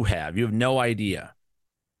what you have. You have no idea.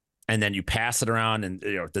 And then you pass it around, and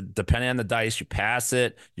depending on the dice, you pass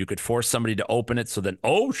it. You could force somebody to open it, so then,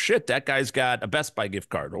 oh shit, that guy's got a Best Buy gift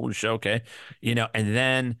card. Holy shit, okay, and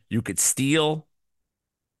then you could steal.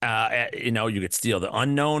 You could steal the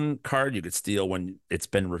unknown card. You could steal when it's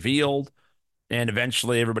been revealed, and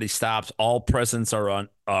eventually everybody stops. All presents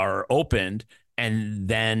are opened, and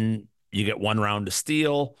then you get one round to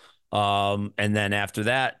steal. And then after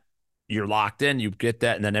that, you're locked in. You get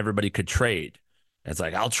that, and then everybody could trade. It's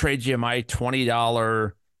like, I'll trade you my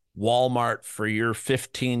 $20 Walmart for your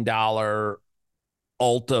 $15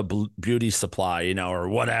 Ulta beauty supply, or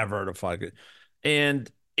whatever the fuck. And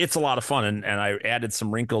it's a lot of fun. And I added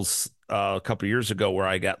some wrinkles a couple years ago where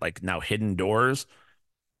I got like now hidden doors.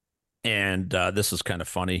 And this was kind of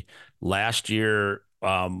funny. Last year,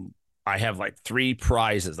 I have like three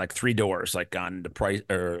prizes, like three doors, like on the price,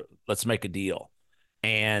 or let's make a deal.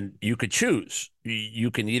 And you could choose.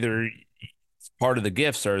 You can either part of the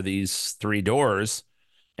gifts are these three doors,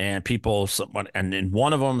 and and in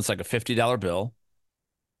one of them it's like a $50 bill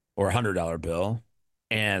or $100 bill,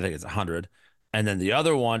 and I think it's 100. And then the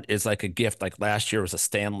other one is like a gift. Like last year was a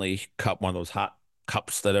Stanley Cup, one of those hot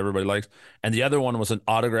cups that everybody likes, and the other one was an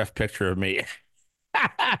autographed picture of me.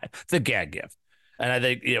 It's a gag gift. And I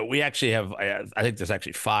think we actually have. I think there's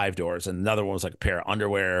actually five doors, and another one was like a pair of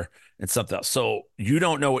underwear and something else. So you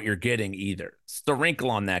don't know what you're getting either. It's the wrinkle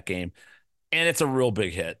on that game. And it's a real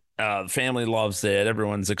big hit. The family loves it.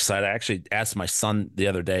 Everyone's excited. I actually asked my son the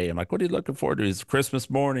other day, I'm like, what are you looking forward to? It's Christmas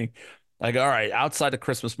morning. Like, all right, outside of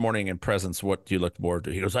Christmas morning and presents, what do you look forward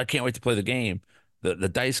to? He goes, I can't wait to play the game, the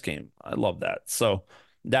dice game. I love that. So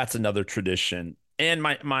that's another tradition. And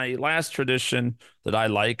my last tradition that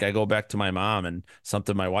I go back to my mom, and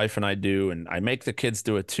something my wife and I do, and I make the kids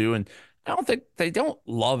do it too. And I don't think they don't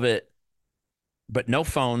love it, but no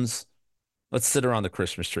phones. Let's sit around the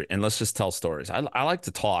Christmas tree and let's just tell stories. I like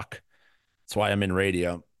to talk. That's why I'm in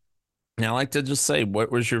radio. And I like to just say,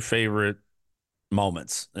 what was your favorite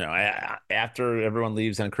moments? After everyone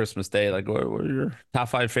leaves on Christmas Day, like, what were your top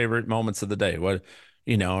 5 favorite moments of the day?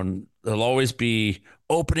 And there'll always be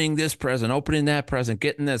opening this present, opening that present,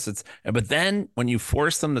 getting this. But then when you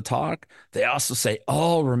force them to talk, they also say,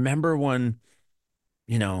 oh, remember when,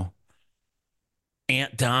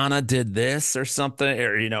 Aunt Donna did this or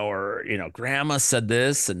something, or grandma said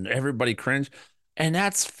this, and everybody cringed. And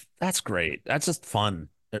that's great. That's just fun.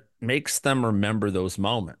 It makes them remember those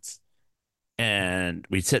moments. And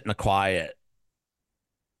we sit in the quiet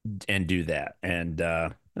and do that. And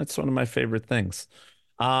that's one of my favorite things.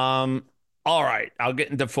 All right, I'll get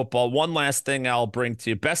into football. One last thing I'll bring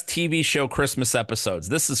to you. Best TV show Christmas episodes.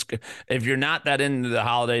 This is, if you're not that into the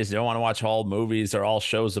holidays, you don't want to watch all movies or all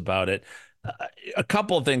shows about it, a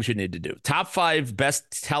couple of things you need to do. Top 5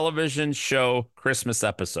 best television show Christmas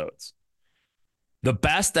episodes. The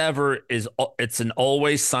best ever it's an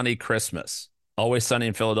Always Sunny Christmas. Always Sunny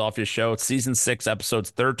in Philadelphia show. It's season 6, episodes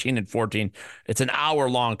 13 and 14. It's an hour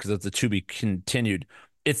long because it's a to be continued.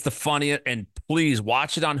 It's the funniest, and please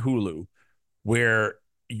watch it on Hulu where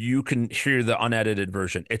you can hear the unedited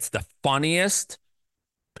version. It's the funniest.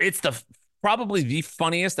 It's probably the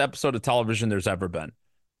funniest episode of television there's ever been.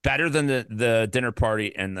 Better than the dinner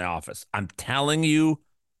party and The Office. I'm telling you,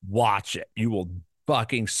 watch it. You will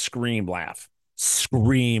fucking scream laugh.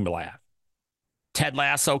 Scream laugh. Ted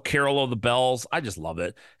Lasso, Carol of the Bells. I just love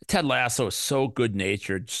it. Ted Lasso is so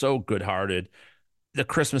good-natured, so good-hearted. The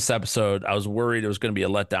Christmas episode, I was worried it was going to be a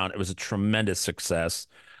letdown. It was a tremendous success.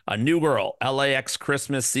 A New Girl, LAX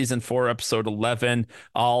Christmas, season 4, episode 11.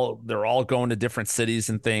 They're all going to different cities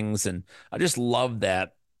and things, and I just love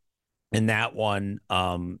that. In that one,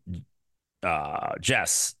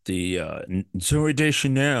 Jess, the Zoe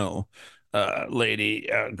Deschanel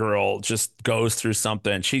girl, just goes through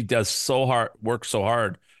something. She works so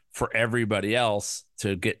hard for everybody else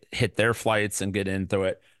to hit their flights and get into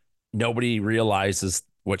it. Nobody realizes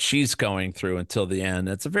what she's going through until the end.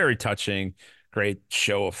 It's a very touching, great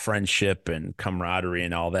show of friendship and camaraderie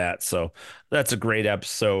and all that. So that's a great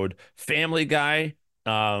episode. Family Guy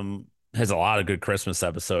has a lot of good Christmas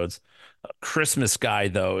episodes. Christmas Guy,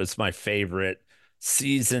 though, is my favorite.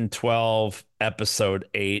 Season 12, episode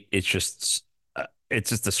 8. It's just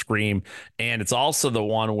a scream. And it's also the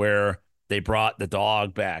one where they brought the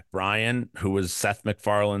dog back, Brian, who was Seth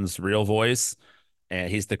MacFarlane's real voice, and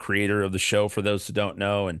he's the creator of the show for those who don't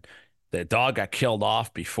know. And the dog got killed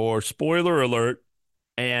off before, spoiler alert,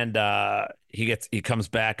 and he comes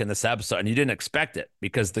back in this episode, and you didn't expect it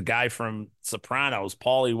because the guy from Sopranos,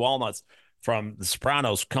 Paulie Walnuts from The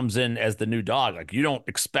Sopranos, comes in as the new dog. Like, you don't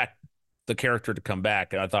expect the character to come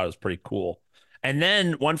back, and I thought it was pretty cool. And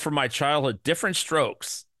then one from my childhood, Different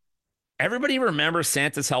Strokes. Everybody remembers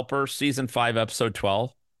Santa's Helper, season 5, episode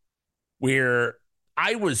 12, where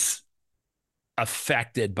I was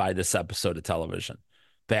affected by this episode of television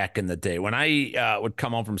back in the day. When I would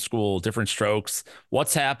come home from school, Different Strokes,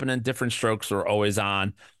 What's Happening, Different Strokes were always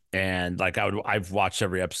on. And like I've watched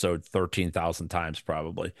every episode 13,000 times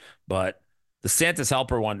probably. But the Santa's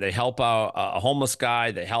Helper one, they help out a homeless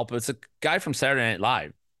guy. It's a guy from Saturday Night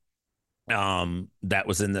Live that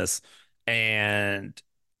was in this. And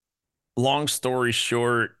long story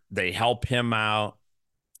short, they help him out.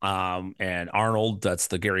 And Arnold, that's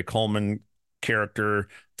the Gary Coleman character,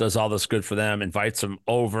 does all this good for them, invites him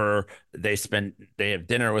over. They have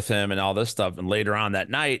dinner with him and all this stuff. And later on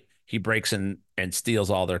that night, he breaks in and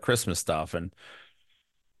steals all their Christmas stuff. And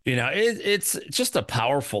it's just a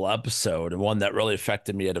powerful episode, and one that really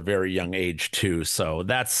affected me at a very young age too. So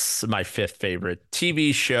that's my fifth favorite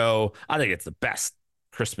TV show. I think it's the best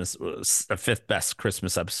fifth best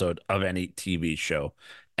Christmas episode of any TV show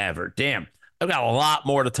ever. Damn. I've got a lot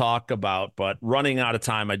more to talk about, but running out of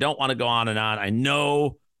time. I don't want to go on and on. I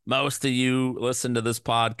know most of you listen to this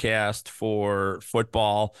podcast for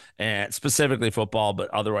football, and specifically football,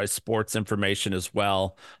 but otherwise sports information as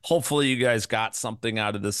well. Hopefully you guys got something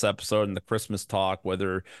out of this episode and the Christmas talk,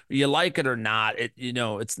 whether you like it or not.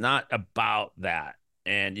 It's not about that.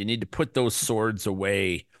 And you need to put those swords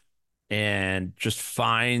away and just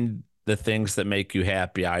find the things that make you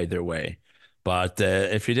happy either way. But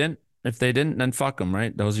if they didn't, then fuck them,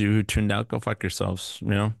 right? Those of you who tuned out, go fuck yourselves.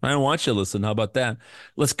 I don't want you to listen. How about that?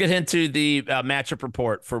 Let's get into the matchup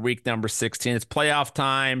report for week number 16. It's playoff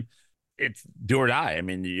time. It's do or die. I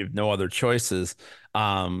mean, you have no other choices.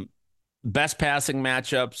 Best passing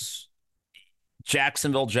matchups,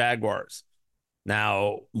 Jacksonville Jaguars.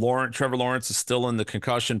 Now, Trevor Lawrence is still in the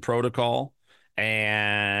concussion protocol,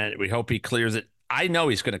 and we hope he clears it. I know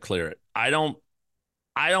he's going to clear it. I don't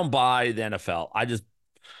buy the NFL. I just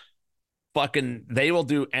they will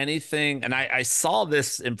do anything. And I saw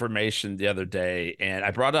this information the other day, and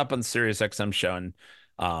I brought it up on the Sirius XM show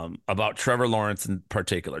about Trevor Lawrence in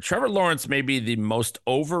particular. Trevor Lawrence may be the most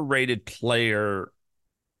overrated player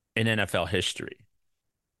in NFL history.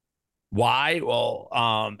 Why? Well,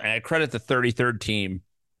 and I credit the 33rd team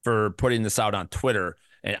for putting this out on Twitter.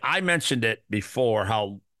 And I mentioned it before,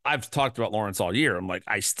 how I've talked about Lawrence all year. I'm like,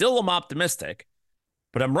 I still am optimistic,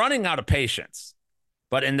 but I'm running out of patience.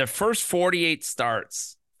 But in the first 48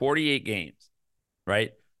 starts, 48 games,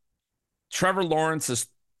 right? Trevor Lawrence is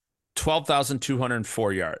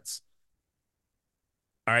 12,204 yards.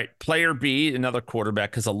 All right. Player B, another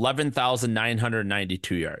quarterback, has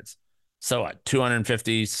 11,992 yards. So what,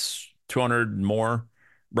 250, 200 more,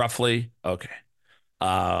 roughly? Okay.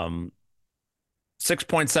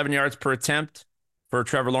 6.7 yards per attempt for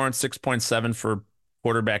Trevor Lawrence, 6.7 for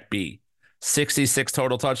quarterback B. 66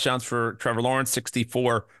 total touchdowns for Trevor Lawrence,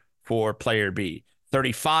 64 for player B.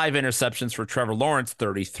 35 interceptions for Trevor Lawrence,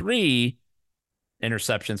 33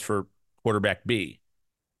 interceptions for quarterback B.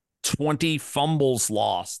 20 fumbles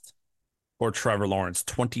lost for Trevor Lawrence,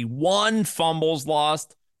 21 fumbles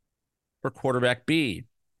lost for quarterback B.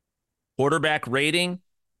 Quarterback rating,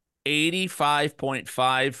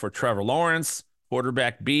 85.5 for Trevor Lawrence,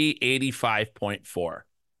 quarterback B, 85.4.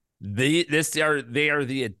 They are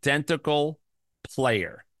the identical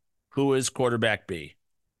player. Who is quarterback B?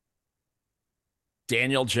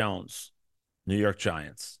 Daniel Jones, New York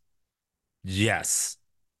Giants. Yes.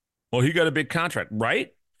 Well, he got a big contract,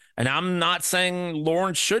 right? And I'm not saying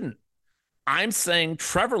Lawrence shouldn't. I'm saying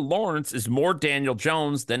Trevor Lawrence is more Daniel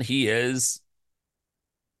Jones than he is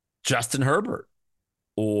Justin Herbert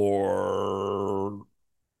or,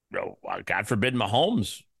 God forbid,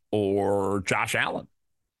 Mahomes or Josh Allen.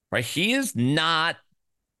 Right? He is not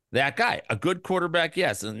that guy. A good quarterback,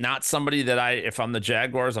 yes. And not somebody that if I'm the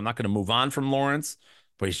Jaguars, I'm not going to move on from Lawrence.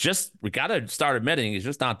 But we got to start admitting he's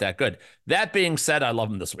just not that good. That being said, I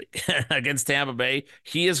love him this week against Tampa Bay.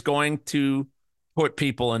 He is going to put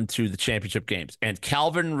people into the championship games. And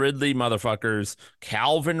Calvin Ridley,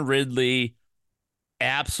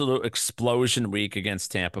 absolute explosion week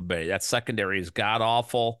against Tampa Bay. That secondary is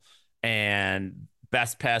god-awful. And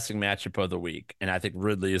best passing matchup of the week. And I think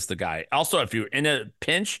Ridley is the guy. Also, if you're in a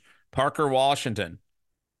pinch, Parker Washington.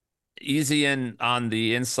 easy in on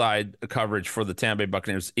the inside coverage for the Tampa Bay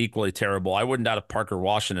Buccaneers, equally terrible. I wouldn't doubt if Parker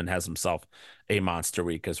Washington has himself a monster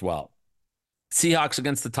week as well. Seahawks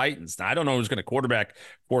against the Titans. Now, I don't know who's going to quarterback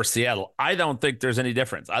for Seattle. I don't think there's any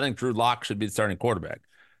difference. I think Drew Lock should be the starting quarterback.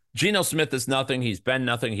 Geno Smith is nothing. He's been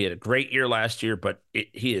nothing. He had a great year last year, but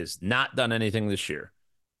he has not done anything this year.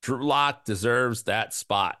 Drew Lock deserves that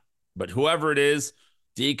spot. But whoever it is,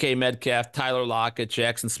 DK Metcalf, Tyler Lockett,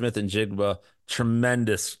 Jackson Smith, and Jigba,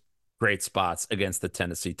 tremendous, great spots against the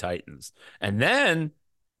Tennessee Titans. And then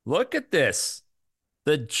look at this.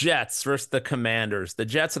 The Jets versus the Commanders. The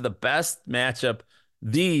Jets are the best matchup,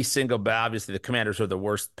 obviously the Commanders are the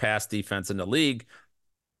worst pass defense in the league.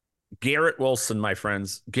 Garrett Wilson, my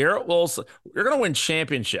friends. Garrett Wilson, you're going to win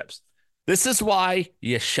championships. This is why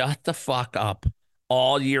you shut the fuck up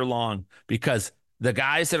all year long, because the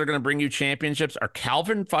guys that are going to bring you championships are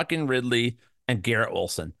Calvin fucking Ridley and Garrett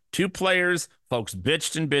Wilson. Two players folks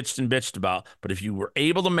bitched and bitched and bitched about, but if you were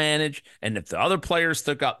able to manage and if the other players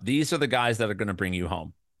stuck up, these are the guys that are going to bring you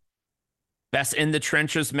home. Best in the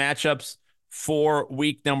trenches matchups for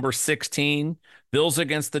week number 16. Bills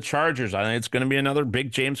against the Chargers. I think it's going to be another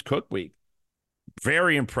big James Cook week.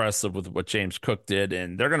 Very impressive with what James Cook did,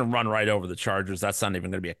 and they're going to run right over the Chargers. That's not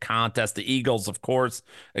even going to be a contest. The Eagles, of course,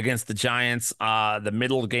 against the Giants, the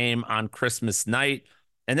middle game on Christmas night.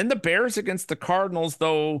 And then the Bears against the Cardinals,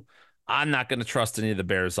 though I'm not going to trust any of the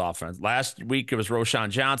Bears offense. Last week, it was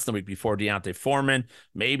Roshan Johnson. The week before, Deontay Foreman.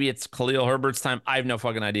 Maybe it's Khalil Herbert's time. I have no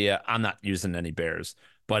fucking idea. I'm not using any Bears,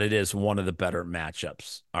 but it is one of the better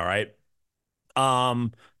matchups. All right.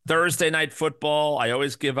 Thursday night football. I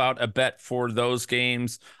always give out a bet for those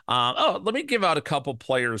games. Let me give out a couple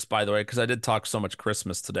players, by the way, because I did talk so much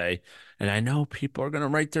Christmas today. And I know people are going to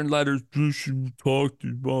write their letters. You should talk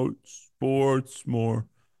about sports more.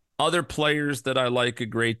 Other players that I like a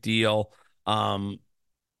great deal. I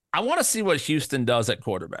want to see what Houston does at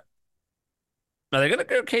quarterback. Are they going to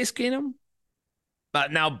go Case Keenum?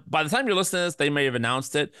 Now, by the time you're listening to this, they may have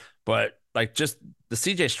announced it, but like just the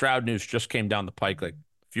CJ Stroud news just came down the pike like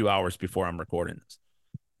a few hours before I'm recording this.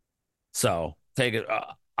 So take it.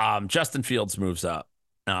 Justin Fields moves up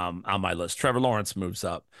on my list. Trevor Lawrence moves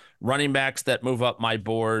up. Running backs that move up my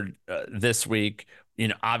board this week.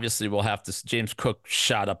 Obviously we'll have to. James Cook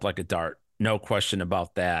shot up like a dart. No question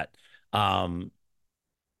about that. We'll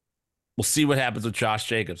see what happens with Josh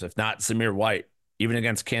Jacobs. If not, Zamir White, even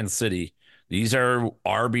against Kansas City. These are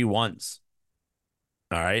RB1s.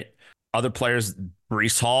 All right. Other players,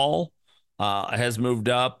 Breece Hall has moved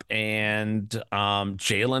up, and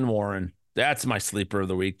Jaylen Warren. That's my sleeper of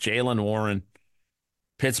the week. Jaylen Warren.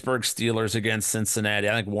 Pittsburgh Steelers against Cincinnati.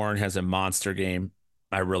 I think Warren has a monster game.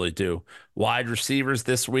 I really do. Wide receivers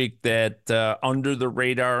this week that under the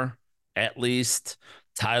radar, at least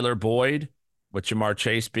Tyler Boyd, with Jamar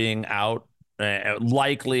Chase being out,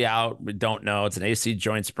 likely out. We don't know. It's an AC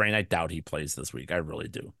joint sprain. I doubt he plays this week. I really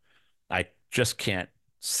do. I just can't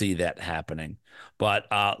see that happening. But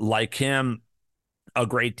like him, a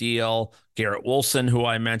great deal. Garrett Wilson, who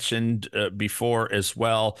I mentioned before as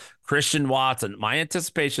well. Christian Watson. My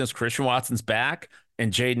anticipation is Christian Watson's back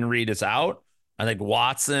and Jaden Reed is out. I think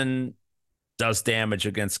Watson does damage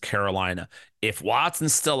against Carolina. If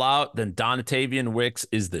Watson's still out, then Dontavian Wicks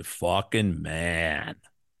is the fucking man.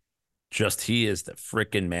 He is the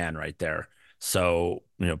freaking man right there. So,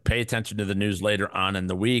 pay attention to the news later on in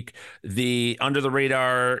the week. The under the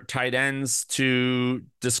radar tight ends to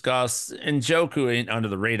discuss. Njoku ain't under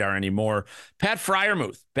the radar anymore. Pat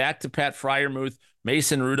Freiermuth, back to Pat Freiermuth.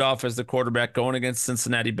 Mason Rudolph as the quarterback going against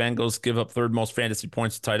Cincinnati Bengals. Give up third most fantasy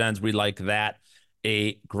points to tight ends. We like that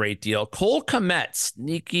a great deal. Cole Kmet,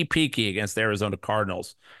 sneaky peeky against the Arizona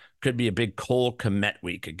Cardinals. Could be a big Cole Kmet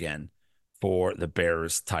week again for the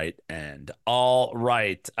Bears tight end. All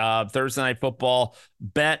right. Thursday night football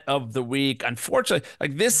bet of the week. Unfortunately,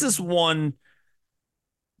 this is one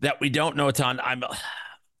that we don't know a ton.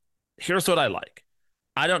 Here's what I like.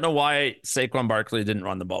 I don't know why Saquon Barkley didn't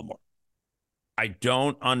run the ball more. I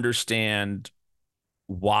don't understand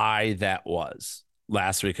why that was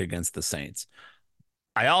last week against the Saints.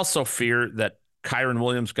 I also fear that Kyron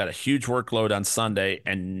Williams got a huge workload on Sunday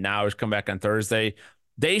and now he's come back on Thursday.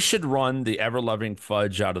 They should run the ever-loving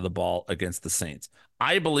fudge out of the ball against the Saints.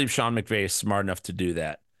 I believe Sean McVay is smart enough to do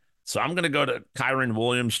that. So I'm going to go to Kyron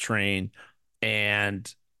Williams train,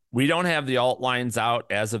 and we don't have the alt lines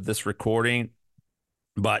out as of this recording,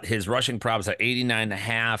 but his rushing prop is at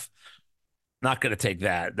 89.5. Not going to take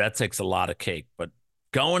that. That takes a lot of cake, but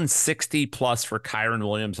going 60 plus for Kyron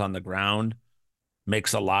Williams on the ground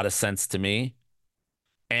makes a lot of sense to me.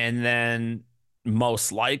 And then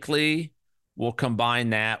most likely we'll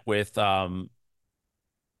combine that with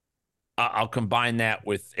I'll combine that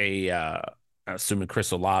with assuming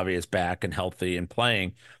Chris Olave is back and healthy and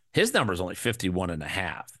playing. His number is only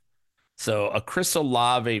 51.5. So a Chris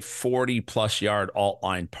Olave 40 plus yard alt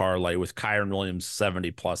line parlay with Kyron Williams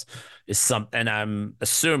 70 plus is something. And I'm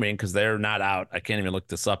assuming, because they're not out, I can't even look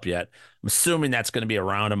this up yet. I'm assuming that's going to be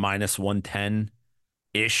around a minus 110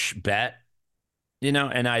 ish bet,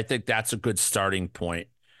 and I think that's a good starting point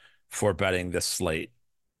for betting this slate.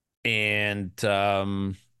 And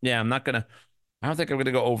yeah, I don't think I'm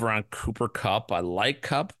gonna go over on Cooper Kupp. I like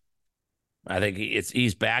Kupp. I think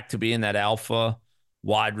he's back to being that alpha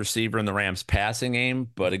wide receiver in the Rams passing game.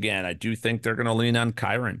 But again, I do think they're gonna lean on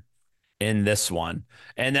Kyron in this one.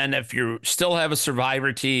 And then if you still have a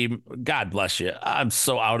survivor team, God bless you. I'm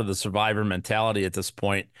so out of the survivor mentality at this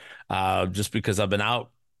point, just because I've been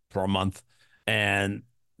out for a month, and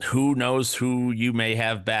who knows who you may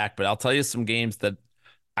have back. But I'll tell you some games that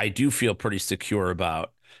I do feel pretty secure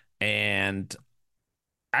about. And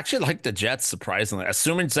I actually like the Jets, surprisingly.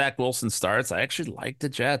 Assuming Zach Wilson starts, I actually like the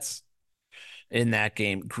Jets in that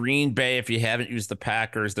game. Green Bay, if you haven't used the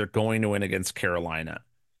Packers, they're going to win against Carolina.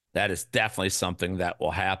 That is definitely something that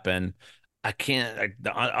will happen. I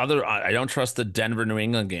don't trust the Denver New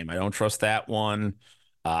England game. I don't trust that one.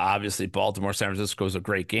 Obviously, Baltimore San Francisco is a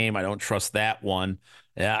great game. I don't trust that one.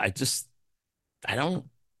 Yeah, I don't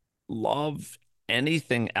love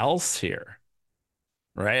anything else here,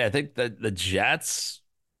 right? I think that the Jets,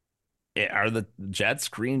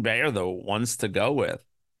 Green Bay are the ones to go with.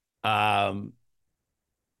 Um,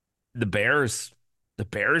 the Bears, the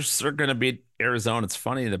Bears are going to beat Arizona. It's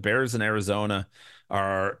funny. The Bears and Arizona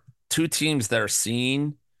are two teams that are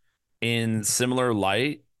seen in similar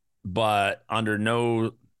light, but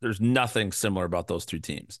there's nothing similar about those two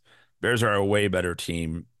teams. Bears are a way better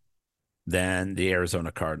team than the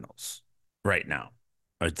Arizona Cardinals right now.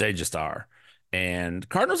 Or they just are. And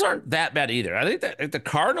Cardinals aren't that bad either. I think that the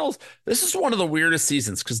Cardinals, this is one of the weirdest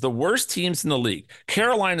seasons because the worst teams in the league,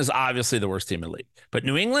 Carolina is obviously the worst team in the league, but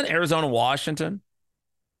New England, Arizona, Washington,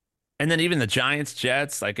 and then even the Giants,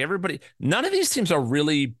 Jets, like everybody, none of these teams are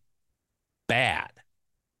really bad.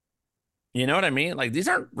 You know what I mean? Like these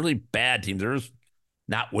aren't really bad teams. They're just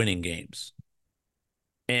not winning games.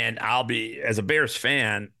 And as a Bears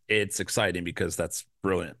fan, it's exciting because that's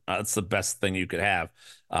brilliant. That's the best thing you could have.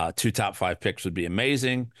 Two top five picks would be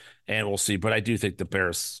amazing, and we'll see. But I do think the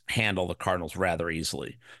Bears handle the Cardinals rather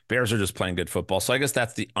easily. Bears are just playing good football. So I guess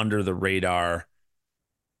that's the under the radar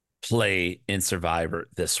play in Survivor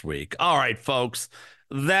this week. All right, folks.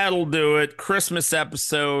 That'll do it. Christmas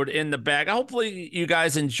episode in the bag. Hopefully you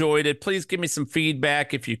guys enjoyed it. Please give me some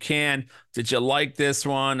feedback if you can. Did you like this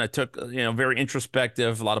one? I took, very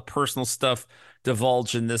introspective, a lot of personal stuff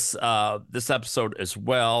divulged in this episode as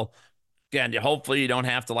well. Again, hopefully you don't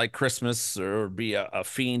have to like Christmas or be a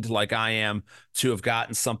fiend like I am to have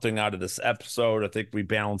gotten something out of this episode. I think we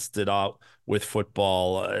balanced it out with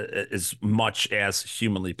football as much as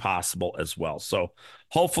humanly possible as well. So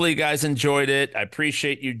hopefully you guys enjoyed it. I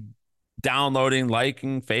appreciate you downloading,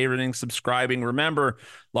 liking, favoriting, subscribing. Remember,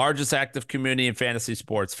 largest active community in fantasy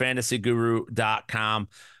sports, fantasyguru.com.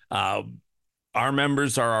 Our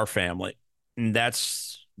members are our family, and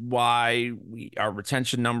that's why our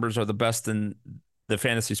retention numbers are the best in the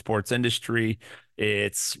fantasy sports industry.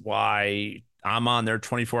 It's why I'm on there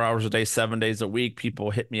 24 hours a day, 7 days a week. People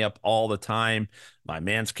hit me up all the time. My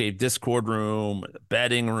Man's Cave Discord room, the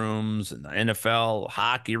betting rooms, and the NFL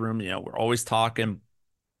hockey room. We're always talking,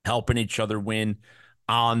 helping each other win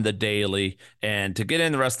on the daily. And to get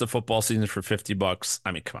in the rest of the football season for $50,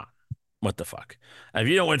 I mean, come on. What the fuck? If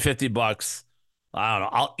you don't win $50, I don't know.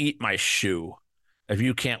 I'll eat my shoe. If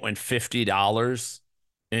you can't win $50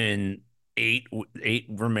 in eight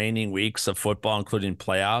remaining weeks of football, including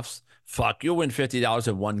playoffs, fuck, you'll win $50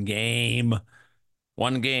 in one game.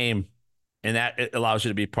 One game. And that it allows you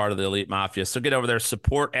to be part of the Elite Mafia. So get over there,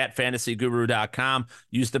 support at fantasyguru.com.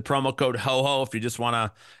 Use the promo code HOHO if you just want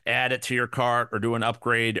to add it to your cart or do an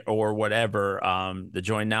upgrade or whatever. The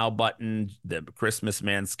Join Now button, the Christmas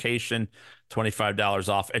Manscation, $25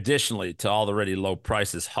 off. Additionally, to all the already low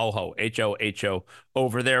prices, HOHO, HOHO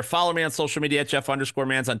over there. Follow me on social media at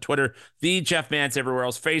Jeff_Mans on Twitter, the Jeff Mans everywhere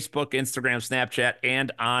else, Facebook, Instagram, Snapchat,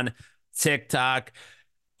 and on TikTok.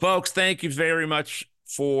 Folks, thank you very much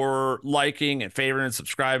for liking and favoring and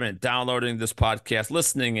subscribing and downloading this podcast,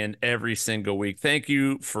 listening in every single week. Thank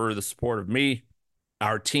you for the support of me,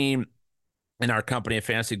 our team, and our company at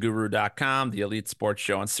fantasyguru.com, the elite sports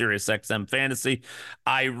show on SiriusXM Fantasy.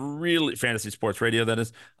 Fantasy Sports Radio, that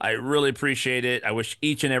is. I really appreciate it. I wish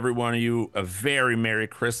each and every one of you a very Merry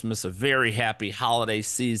Christmas, a very happy holiday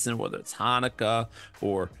season, whether it's Hanukkah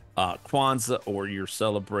or Kwanzaa or you're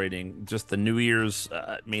celebrating just the New Year's.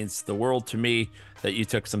 It means the world to me that you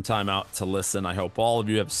took some time out to listen. I hope all of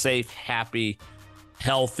you have a safe, happy,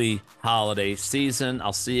 healthy holiday season.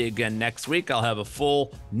 I'll see you again next week. I'll have a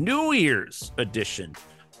full New Year's edition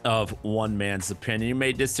of One Man's Opinion. You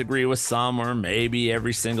may disagree with some or maybe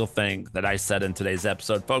every single thing that I said in today's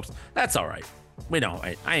episode, folks. That's all right. We know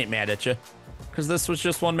I ain't mad at you because this was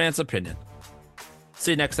just one man's opinion.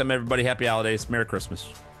 See you next time, everybody. Happy holidays. Merry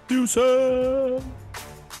Christmas. Deuces.